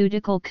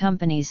pharmaceutical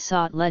companies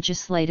sought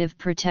legislative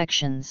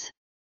protections.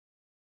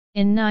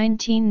 In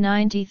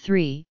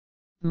 1993,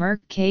 Merck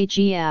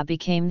KGaA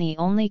became the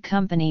only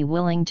company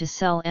willing to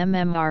sell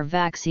MMR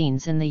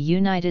vaccines in the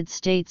United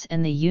States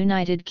and the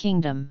United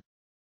Kingdom.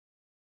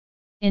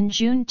 In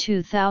June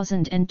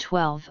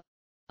 2012,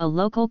 a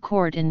local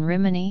court in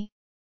Rimini,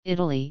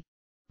 Italy,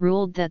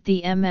 ruled that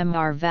the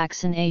MMR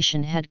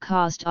vaccination had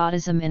caused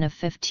autism in a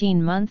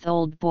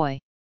 15-month-old boy.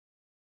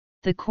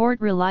 The court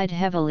relied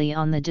heavily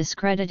on the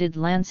discredited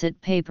Lancet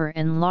paper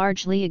and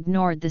largely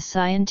ignored the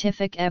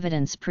scientific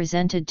evidence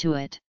presented to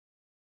it.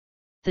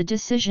 The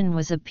decision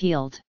was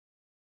appealed.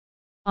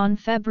 On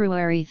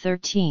February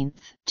 13,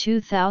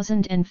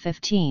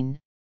 2015,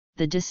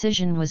 the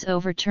decision was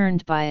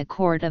overturned by a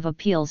court of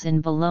appeals in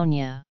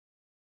Bologna.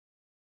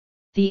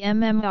 The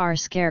MMR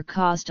scare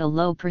caused a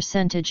low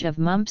percentage of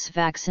mumps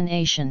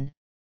vaccination,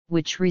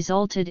 which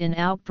resulted in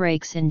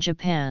outbreaks in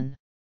Japan.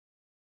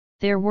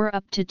 There were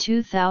up to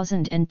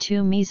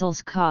 2002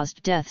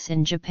 measles-caused deaths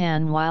in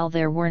Japan while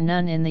there were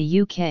none in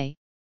the UK.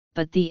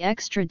 But the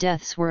extra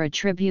deaths were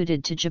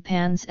attributed to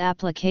Japan's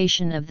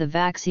application of the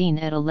vaccine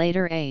at a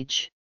later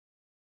age.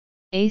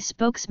 A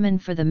spokesman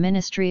for the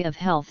Ministry of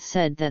Health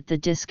said that the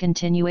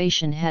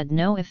discontinuation had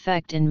no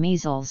effect in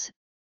measles,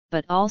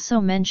 but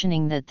also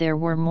mentioning that there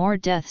were more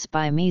deaths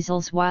by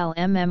measles while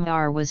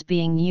MMR was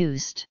being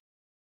used.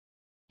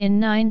 In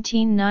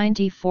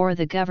 1994,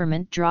 the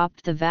government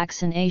dropped the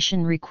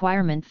vaccination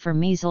requirement for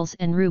measles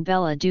and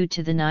rubella due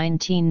to the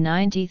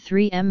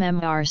 1993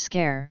 MMR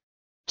scare.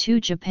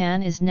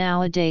 Japan is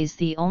nowadays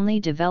the only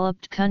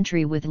developed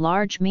country with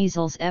large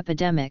measles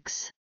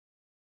epidemics.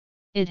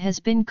 It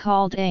has been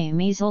called a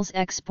measles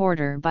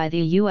exporter by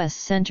the U.S.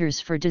 Centers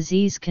for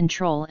Disease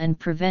Control and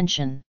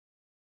Prevention.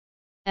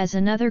 As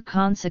another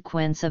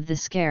consequence of the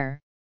scare,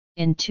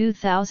 in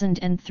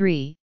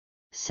 2003,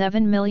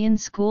 7 million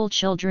school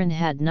children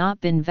had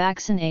not been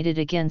vaccinated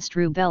against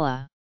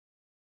rubella.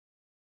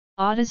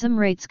 Autism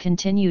rates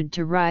continued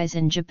to rise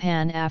in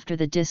Japan after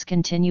the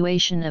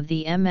discontinuation of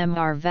the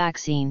MMR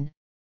vaccine,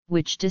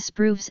 which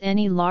disproves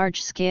any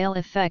large-scale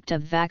effect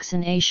of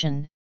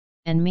vaccination,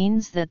 and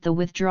means that the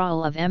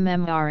withdrawal of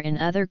MMR in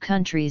other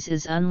countries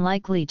is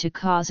unlikely to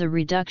cause a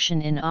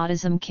reduction in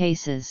autism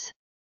cases.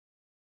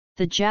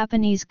 The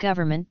Japanese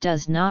government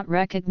does not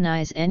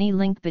recognize any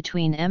link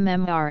between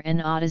MMR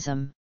and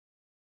autism.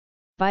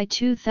 By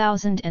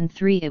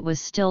 2003 it was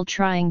still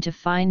trying to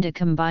find a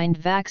combined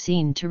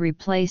vaccine to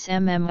replace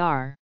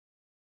MMR.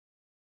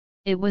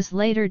 It was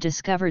later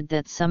discovered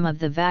that some of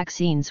the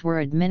vaccines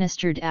were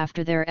administered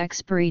after their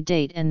expiry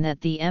date and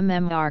that the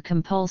MMR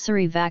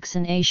compulsory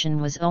vaccination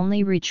was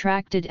only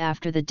retracted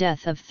after the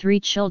death of 3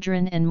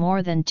 children and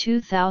more than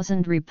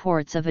 2,000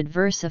 reports of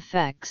adverse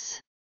effects.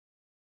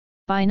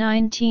 By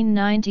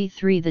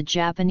 1993 the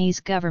Japanese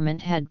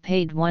government had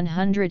paid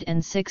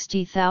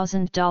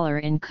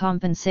 $160,000 in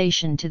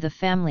compensation to the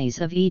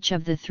families of each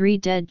of the 3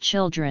 dead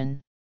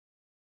children.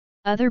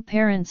 Other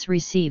parents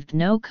received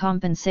no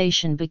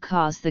compensation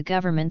because the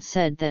government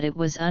said that it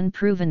was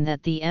unproven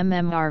that the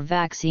MMR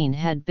vaccine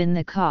had been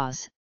the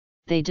cause,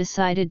 they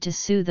decided to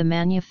sue the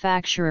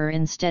manufacturer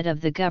instead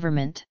of the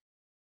government.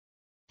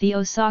 The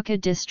Osaka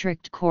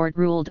District Court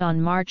ruled on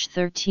March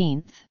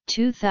 13,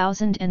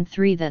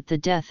 2003 that the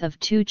death of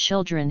 2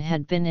 children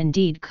had been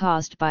indeed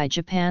caused by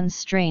Japan's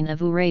strain of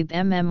Urabe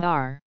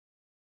MMR.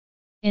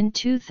 In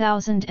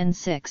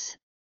 2006,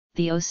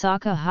 the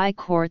Osaka High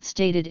Court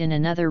stated in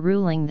another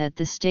ruling that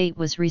the state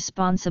was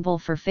responsible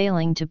for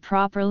failing to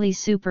properly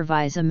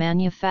supervise a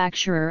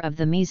manufacturer of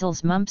the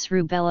measles mumps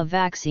rubella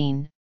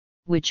vaccine,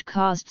 which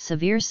caused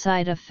severe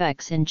side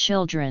effects in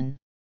children.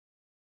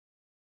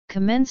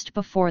 Commenced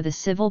before the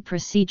civil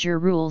procedure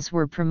rules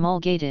were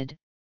promulgated,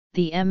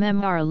 the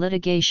MMR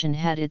litigation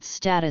had its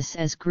status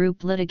as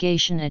group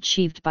litigation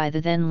achieved by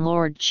the then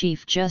Lord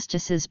Chief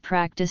Justice's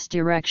practice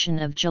direction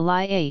of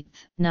July 8,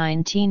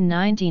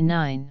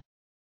 1999.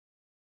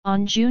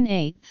 On June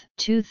 8,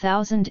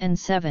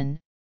 2007,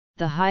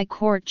 the High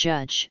Court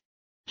judge,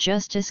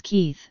 Justice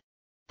Keith,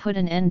 put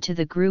an end to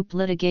the group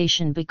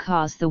litigation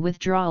because the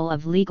withdrawal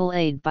of legal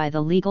aid by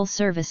the Legal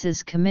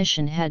Services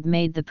Commission had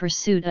made the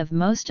pursuit of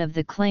most of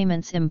the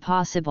claimants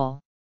impossible.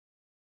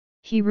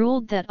 He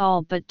ruled that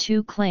all but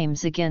 2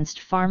 claims against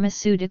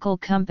pharmaceutical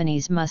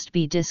companies must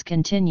be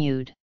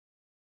discontinued.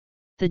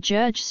 The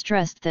judge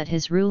stressed that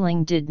his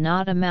ruling did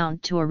not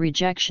amount to a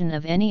rejection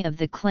of any of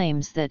the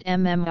claims that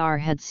MMR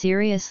had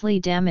seriously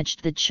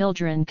damaged the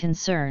children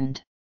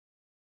concerned.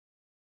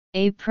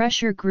 A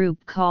pressure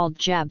group called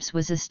JABS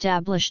was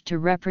established to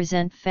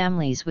represent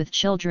families with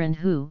children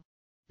who,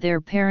 their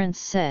parents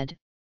said,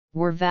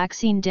 were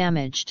vaccine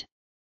damaged.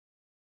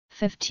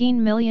 £15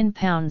 million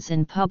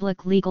in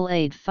public legal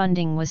aid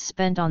funding was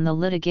spent on the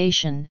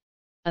litigation,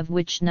 of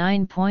which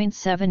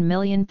 £9.7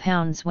 million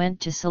went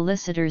to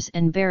solicitors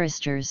and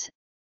barristers,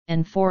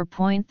 and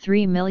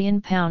 £4.3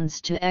 million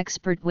to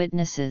expert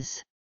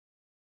witnesses.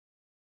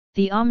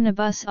 The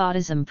Omnibus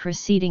Autism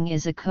proceeding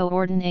is a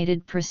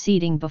coordinated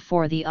proceeding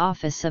before the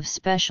Office of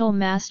Special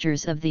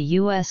Masters of the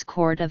U.S.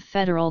 Court of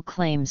Federal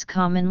Claims,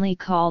 commonly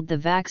called the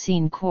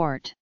Vaccine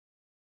Court.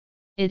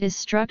 It is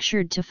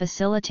structured to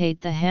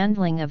facilitate the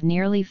handling of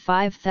nearly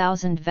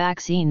 5,000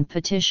 vaccine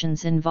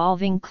petitions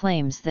involving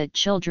claims that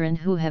children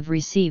who have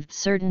received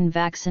certain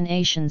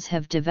vaccinations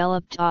have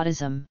developed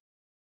autism.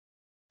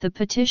 The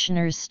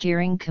petitioners'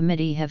 steering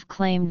committee have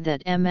claimed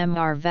that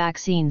MMR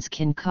vaccines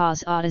can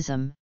cause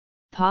autism,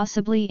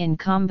 possibly in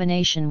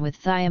combination with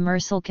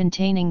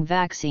thimerosal-containing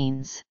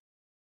vaccines.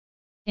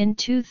 In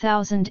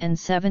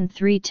 2007,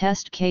 3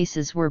 test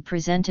cases were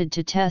presented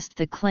to test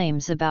the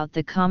claims about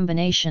the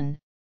combination.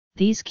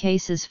 These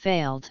cases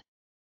failed.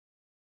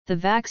 The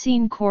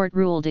vaccine court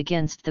ruled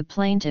against the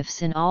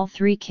plaintiffs in all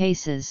 3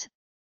 cases,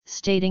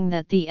 stating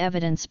that the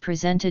evidence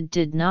presented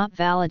did not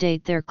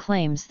validate their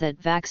claims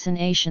that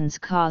vaccinations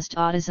caused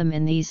autism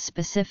in these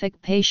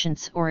specific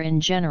patients or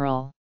in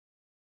general.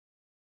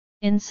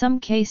 In some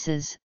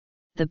cases,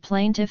 the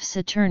plaintiffs'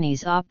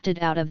 attorneys opted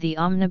out of the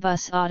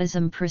omnibus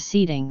autism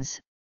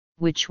proceedings,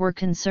 which were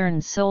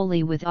concerned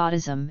solely with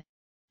autism,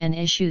 and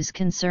issues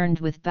concerned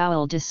with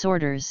bowel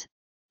disorders.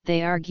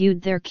 They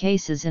argued their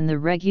cases in the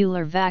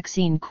regular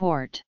vaccine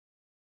court.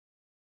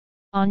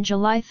 On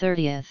July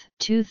 30,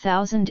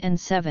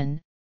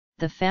 2007,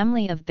 the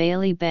family of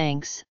Bailey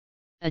Banks,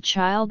 a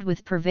child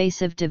with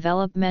pervasive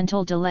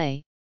developmental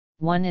delay,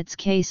 won its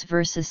case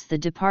versus the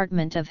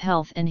Department of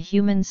Health and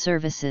Human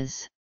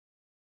Services.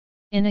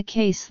 In a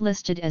case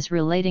listed as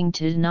relating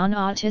to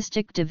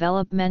non-autistic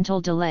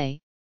developmental delay,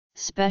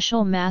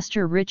 Special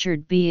Master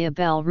Richard B.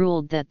 Abel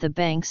ruled that the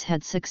Banks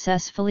had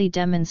successfully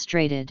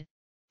demonstrated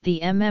the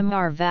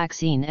MMR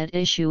vaccine at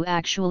issue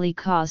actually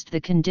caused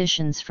the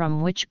conditions from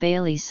which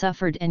Bailey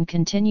suffered and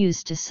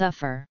continues to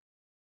suffer.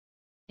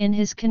 In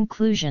his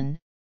conclusion,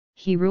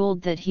 he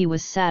ruled that he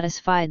was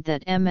satisfied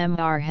that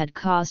MMR had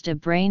caused a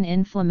brain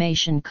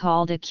inflammation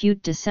called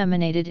acute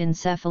disseminated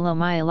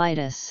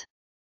encephalomyelitis.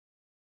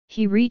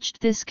 He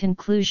reached this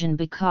conclusion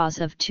because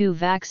of 2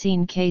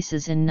 vaccine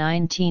cases in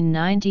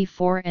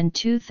 1994 and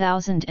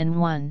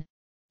 2001,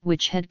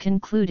 which had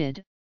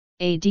concluded,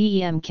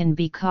 ADEM can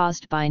be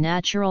caused by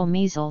natural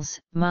measles,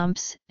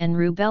 mumps, and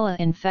rubella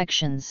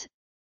infections,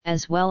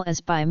 as well as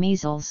by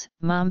measles,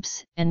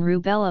 mumps, and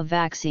rubella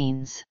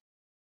vaccines.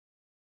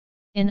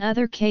 In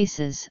other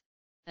cases,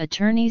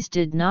 attorneys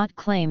did not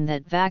claim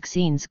that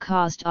vaccines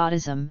caused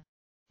autism.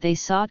 They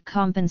sought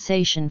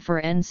compensation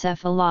for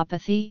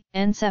encephalopathy,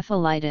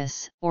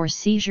 encephalitis, or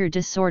seizure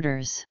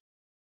disorders.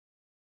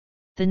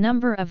 The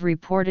number of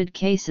reported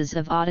cases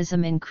of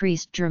autism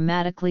increased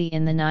dramatically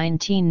in the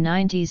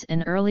 1990s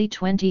and early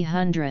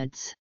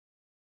 2000s.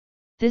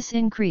 This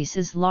increase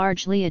is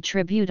largely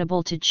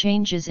attributable to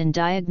changes in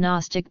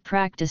diagnostic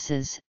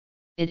practices.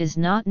 It is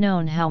not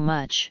known how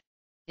much,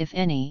 if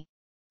any,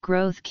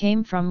 growth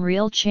came from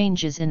real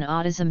changes in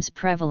autism's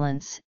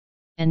prevalence,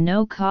 and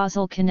no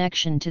causal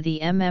connection to the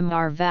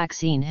MMR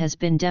vaccine has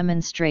been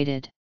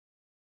demonstrated.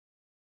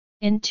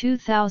 In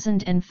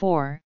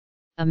 2004,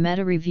 a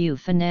meta-review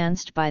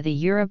financed by the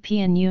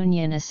European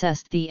Union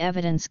assessed the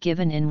evidence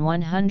given in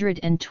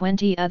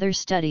 120 other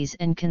studies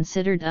and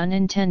considered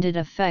unintended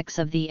effects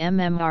of the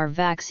MMR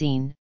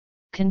vaccine,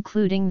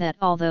 concluding that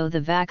although the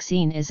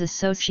vaccine is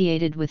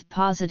associated with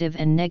positive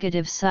and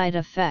negative side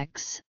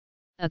effects,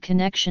 a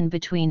connection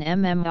between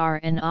MMR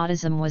and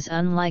autism was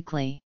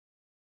unlikely.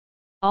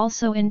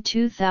 Also in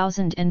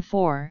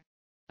 2004,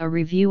 a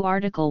review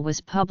article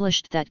was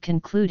published that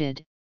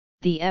concluded,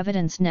 the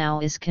evidence now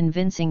is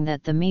convincing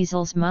that the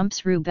measles,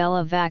 mumps,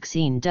 rubella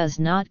vaccine does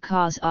not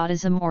cause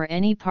autism or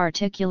any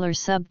particular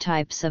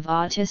subtypes of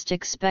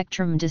autistic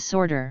spectrum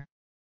disorder.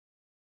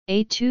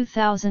 A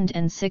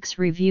 2006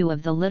 review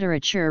of the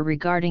literature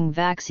regarding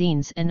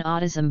vaccines and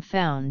autism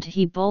found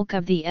the bulk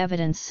of the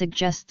evidence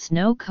suggests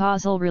no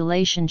causal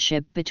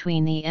relationship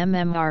between the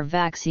MMR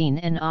vaccine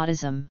and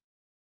autism.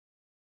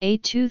 A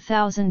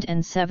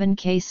 2007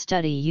 case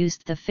study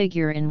used the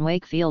figure in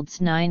Wakefield's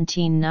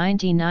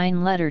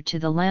 1999 letter to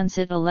The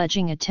Lancet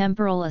alleging a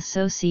temporal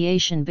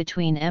association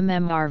between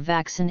MMR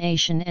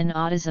vaccination and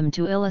autism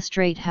to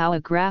illustrate how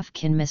a graph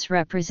can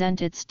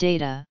misrepresent its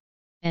data,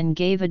 and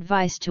gave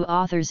advice to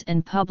authors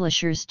and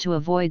publishers to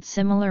avoid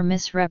similar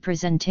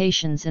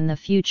misrepresentations in the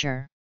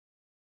future.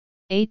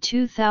 A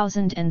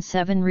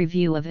 2007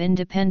 review of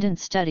independent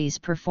studies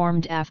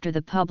performed after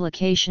the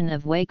publication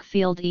of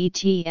Wakefield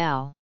et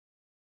al.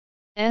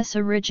 S.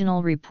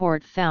 original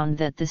report found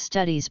that the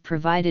studies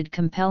provided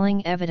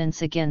compelling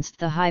evidence against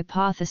the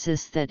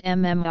hypothesis that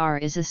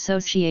MMR is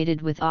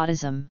associated with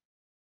autism.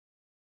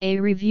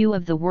 A review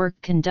of the work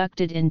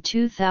conducted in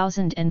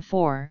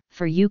 2004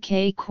 for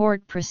UK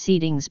court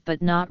proceedings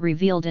but not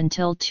revealed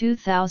until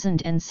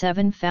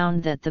 2007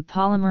 found that the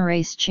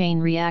polymerase chain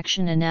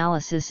reaction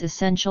analysis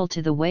essential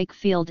to the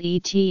Wakefield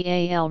et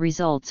al.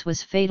 Results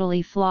was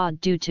fatally flawed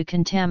due to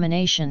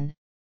contamination,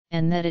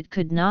 and that it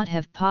could not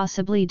have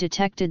possibly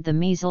detected the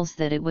measles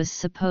that it was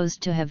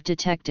supposed to have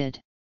detected.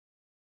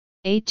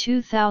 A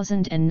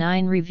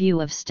 2009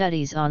 review of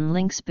studies on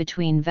links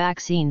between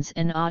vaccines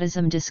and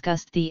autism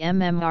discussed the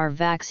MMR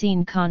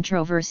vaccine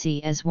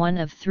controversy as one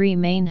of three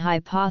main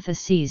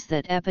hypotheses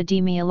that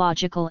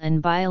epidemiological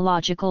and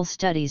biological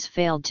studies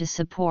failed to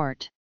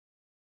support.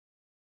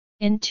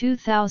 In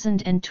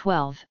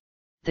 2012,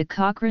 the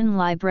Cochrane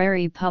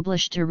Library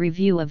published a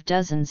review of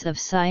dozens of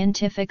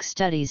scientific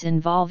studies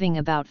involving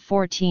about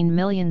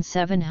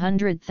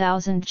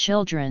 14,700,000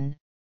 children,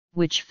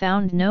 which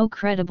found no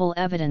credible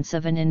evidence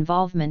of an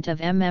involvement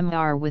of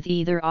MMR with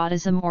either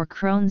autism or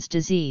Crohn's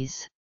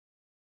disease.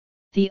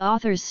 The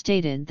authors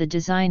stated the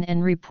design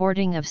and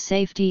reporting of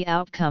safety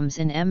outcomes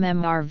in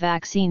MMR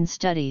vaccine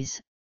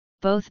studies,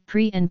 both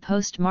pre- and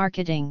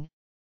post-marketing,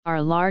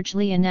 are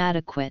largely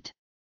inadequate.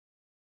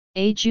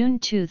 A June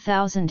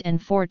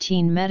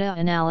 2014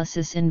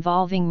 meta-analysis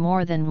involving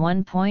more than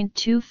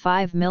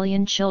 1.25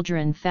 million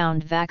children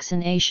found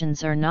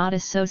vaccinations are not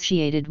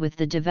associated with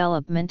the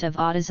development of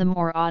autism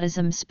or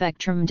autism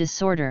spectrum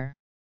disorder.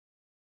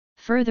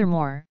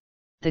 Furthermore,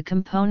 the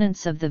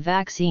components of the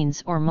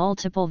vaccines or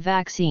multiple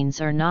vaccines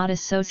are not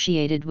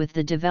associated with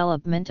the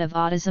development of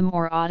autism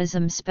or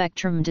autism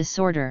spectrum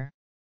disorder.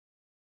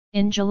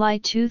 In July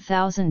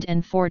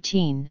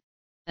 2014,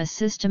 a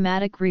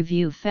systematic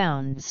review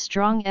found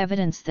strong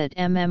evidence that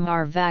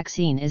MMR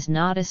vaccine is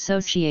not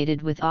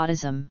associated with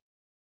autism.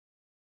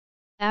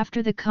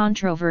 After the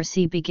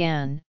controversy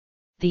began,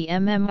 the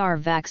MMR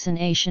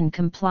vaccination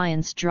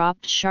compliance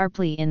dropped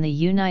sharply in the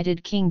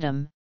United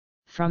Kingdom,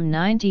 from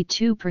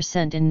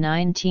 92% in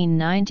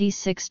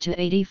 1996 to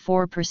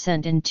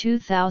 84% in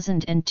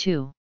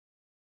 2002.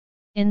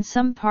 In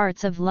some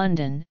parts of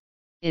London,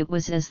 it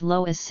was as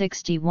low as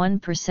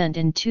 61%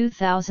 in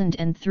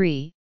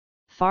 2003,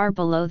 far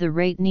below the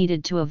rate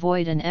needed to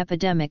avoid an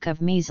epidemic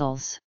of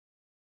measles.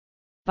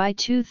 By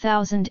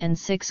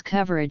 2006,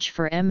 coverage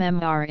for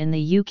MMR in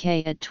the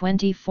UK at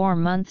 24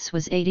 months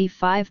was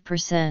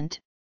 85%,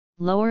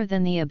 lower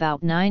than the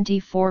about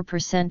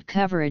 94%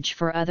 coverage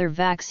for other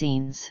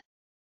vaccines.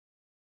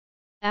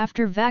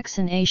 After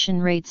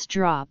vaccination rates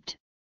dropped,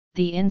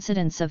 the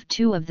incidence of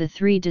two of the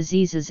three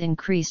diseases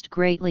increased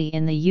greatly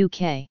in the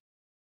UK.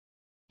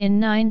 In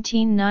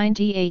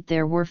 1998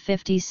 there were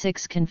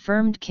 56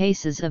 confirmed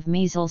cases of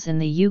measles in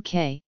the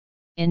UK,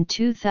 in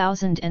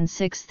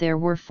 2006 there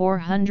were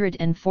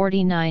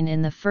 449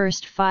 in the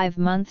first 5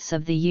 months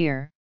of the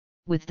year,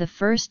 with the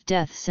first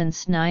death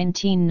since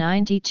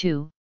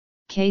 1992,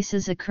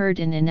 cases occurred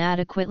in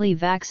inadequately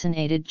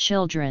vaccinated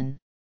children.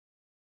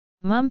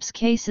 Mumps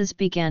cases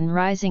began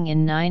rising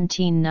in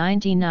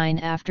 1999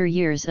 after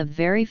years of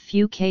very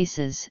few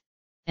cases,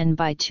 and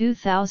by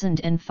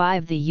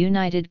 2005 the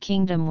United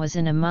Kingdom was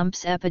in a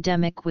mumps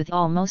epidemic with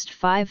almost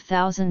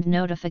 5,000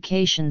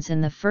 notifications in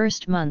the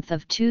first month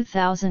of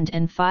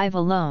 2005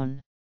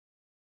 alone.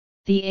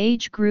 The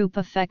age group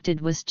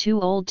affected was too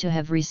old to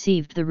have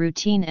received the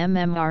routine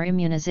MMR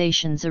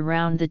immunizations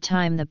around the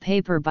time the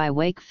paper by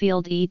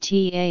Wakefield et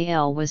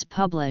al. Was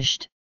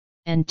published,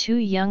 and too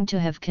young to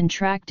have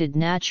contracted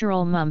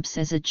natural mumps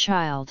as a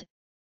child,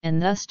 and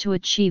thus to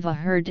achieve a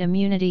herd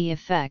immunity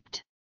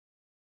effect.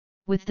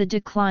 With the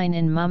decline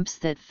in mumps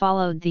that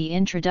followed the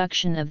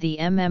introduction of the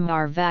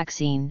MMR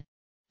vaccine,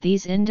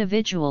 these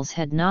individuals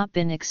had not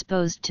been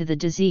exposed to the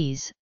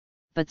disease,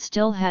 but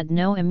still had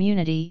no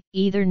immunity,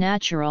 either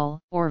natural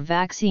or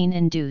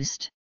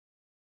vaccine-induced.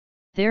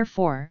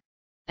 Therefore,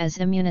 as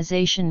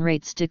immunization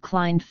rates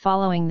declined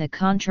following the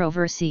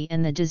controversy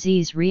and the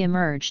disease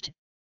re-emerged,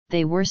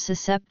 they were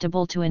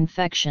susceptible to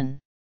infection.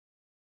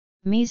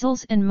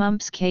 Measles and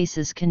mumps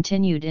cases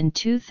continued in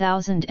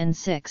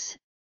 2006,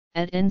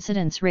 at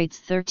incidence rates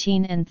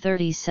 13 and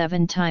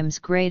 37 times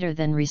greater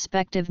than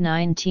respective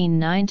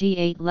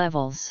 1998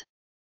 levels.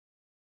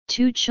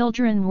 2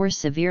 children were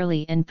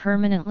severely and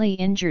permanently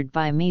injured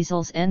by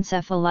measles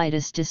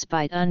encephalitis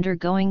despite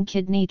undergoing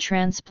kidney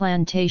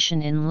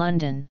transplantation in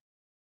London.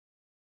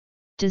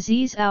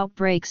 Disease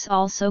outbreaks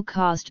also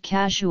caused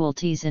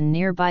casualties in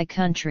nearby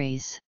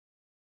countries.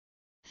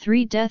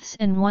 3 deaths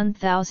and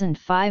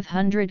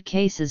 1,500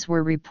 cases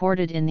were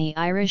reported in the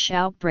Irish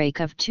outbreak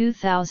of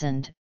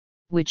 2000,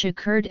 which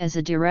occurred as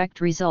a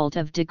direct result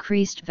of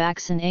decreased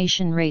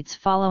vaccination rates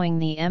following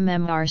the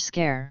MMR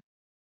scare.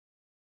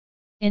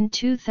 In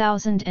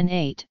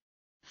 2008,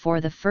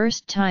 for the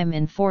first time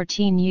in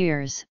 14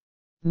 years,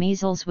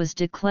 measles was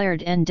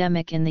declared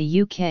endemic in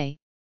the UK,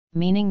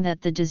 meaning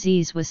that the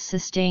disease was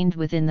sustained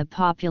within the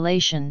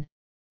population.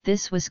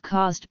 This was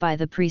caused by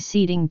the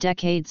preceding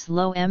decade's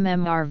low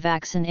MMR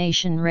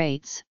vaccination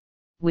rates,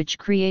 which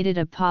created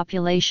a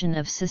population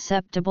of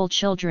susceptible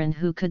children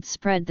who could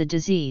spread the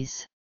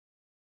disease.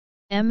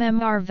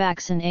 MMR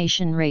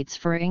vaccination rates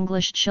for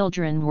English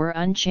children were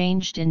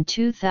unchanged in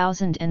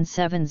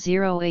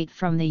 2007-08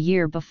 from the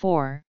year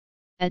before,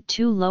 at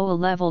too low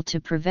a level to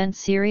prevent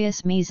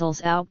serious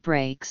measles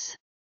outbreaks.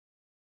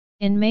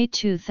 In May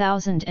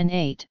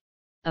 2008,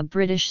 a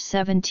British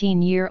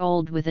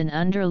 17-year-old with an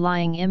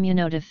underlying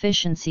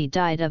immunodeficiency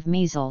died of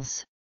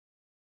measles.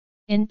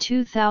 In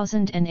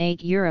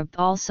 2008, Europe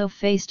also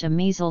faced a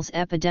measles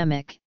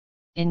epidemic,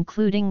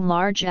 including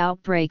large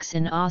outbreaks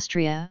in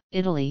Austria,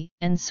 Italy,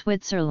 and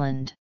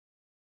Switzerland.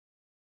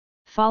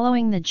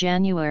 Following the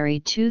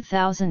January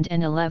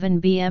 2011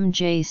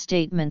 BMJ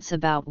statements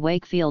about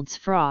Wakefield's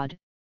fraud,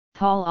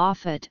 Paul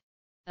Offit,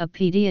 a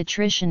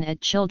pediatrician at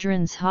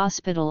Children's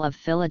Hospital of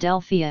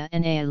Philadelphia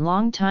and a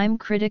longtime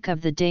critic of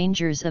the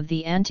dangers of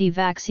the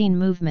anti-vaccine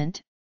movement,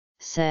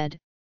 said,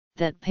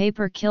 "That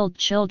paper killed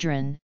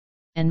children,"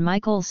 and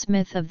Michael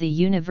Smith of the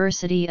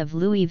University of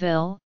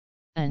Louisville,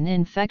 an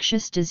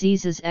infectious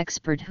diseases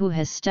expert who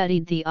has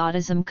studied the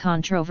autism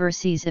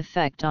controversy's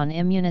effect on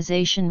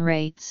immunization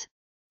rates,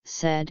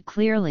 said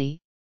clearly,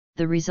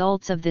 the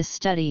results of this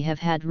study have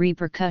had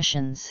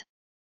repercussions.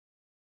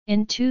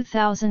 In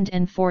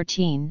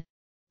 2014,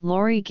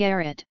 Laurie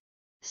Garrett,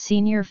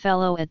 senior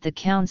fellow at the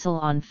Council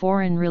on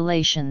Foreign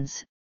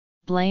Relations,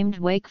 blamed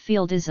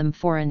Wakefieldism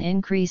for an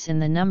increase in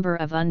the number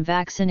of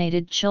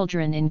unvaccinated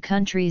children in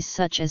countries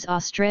such as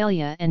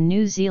Australia and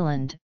New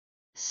Zealand,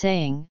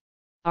 saying,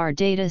 "Our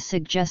data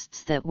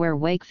suggests that where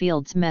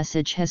Wakefield's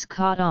message has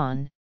caught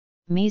on,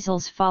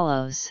 measles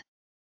follows."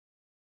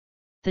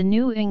 The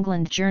New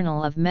England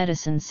Journal of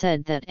Medicine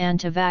said that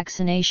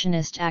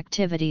anti-vaccinationist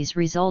activities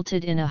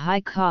resulted in a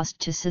high cost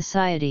to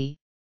society,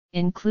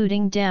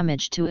 including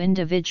damage to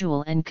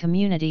individual and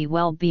community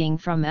well-being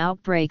from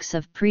outbreaks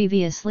of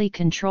previously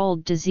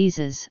controlled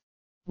diseases,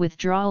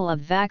 withdrawal of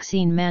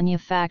vaccine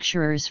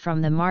manufacturers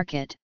from the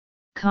market,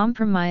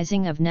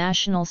 compromising of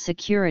national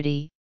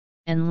security,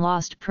 and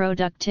lost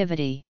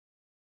productivity.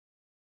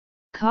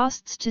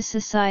 Costs to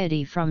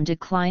society from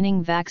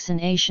declining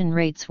vaccination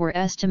rates were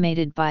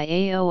estimated by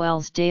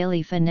AOL's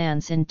Daily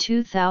Finance in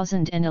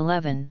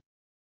 2011.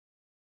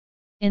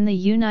 In the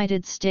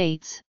United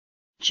States,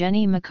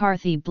 Jenny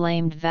McCarthy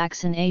blamed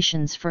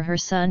vaccinations for her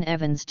son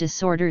Evan's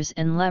disorders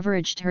and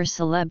leveraged her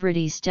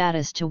celebrity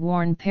status to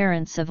warn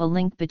parents of a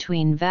link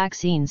between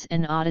vaccines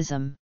and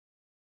autism.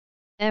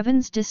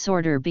 Evan's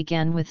disorder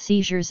began with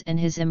seizures and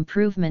his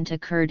improvement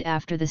occurred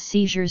after the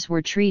seizures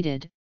were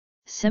treated.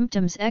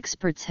 Symptoms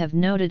experts have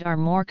noted are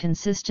more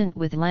consistent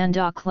with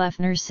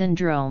Landau-Kleffner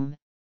syndrome,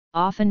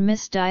 often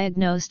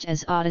misdiagnosed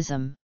as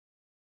autism.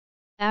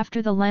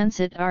 After the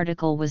Lancet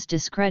article was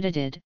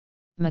discredited,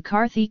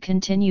 McCarthy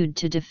continued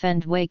to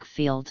defend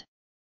Wakefield.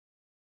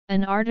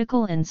 An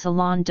article in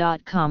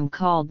Salon.com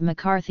called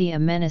McCarthy a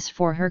menace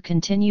for her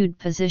continued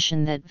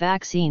position that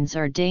vaccines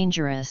are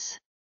dangerous.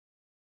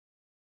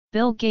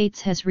 Bill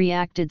Gates has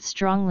reacted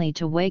strongly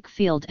to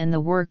Wakefield and the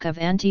work of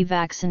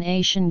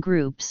anti-vaccination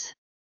groups.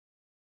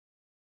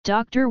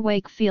 Dr.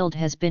 Wakefield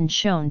has been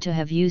shown to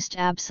have used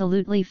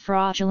absolutely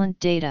fraudulent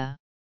data.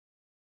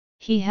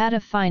 He had a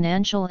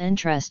financial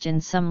interest in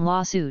some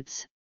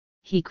lawsuits.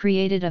 He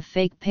created a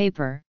fake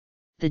paper,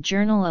 the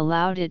journal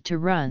allowed it to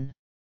run.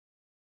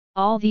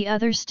 All the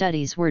other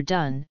studies were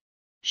done,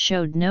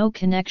 showed no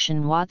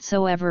connection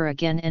whatsoever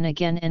again and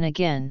again and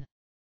again.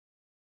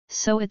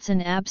 So it's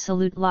an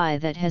absolute lie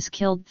that has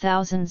killed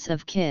thousands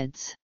of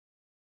kids.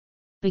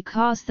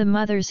 Because the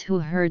mothers who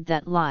heard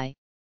that lie,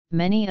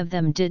 many of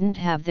them didn't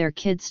have their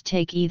kids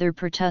take either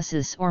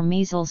pertussis or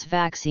measles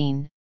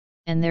vaccine,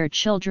 and their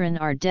children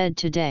are dead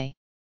today.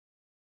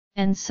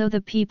 And so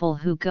the people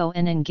who go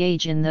and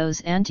engage in those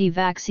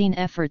anti-vaccine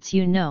efforts,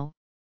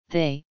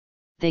 they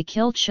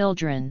kill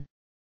children.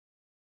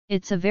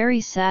 It's a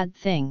very sad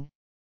thing,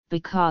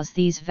 because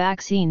these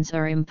vaccines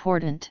are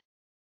important.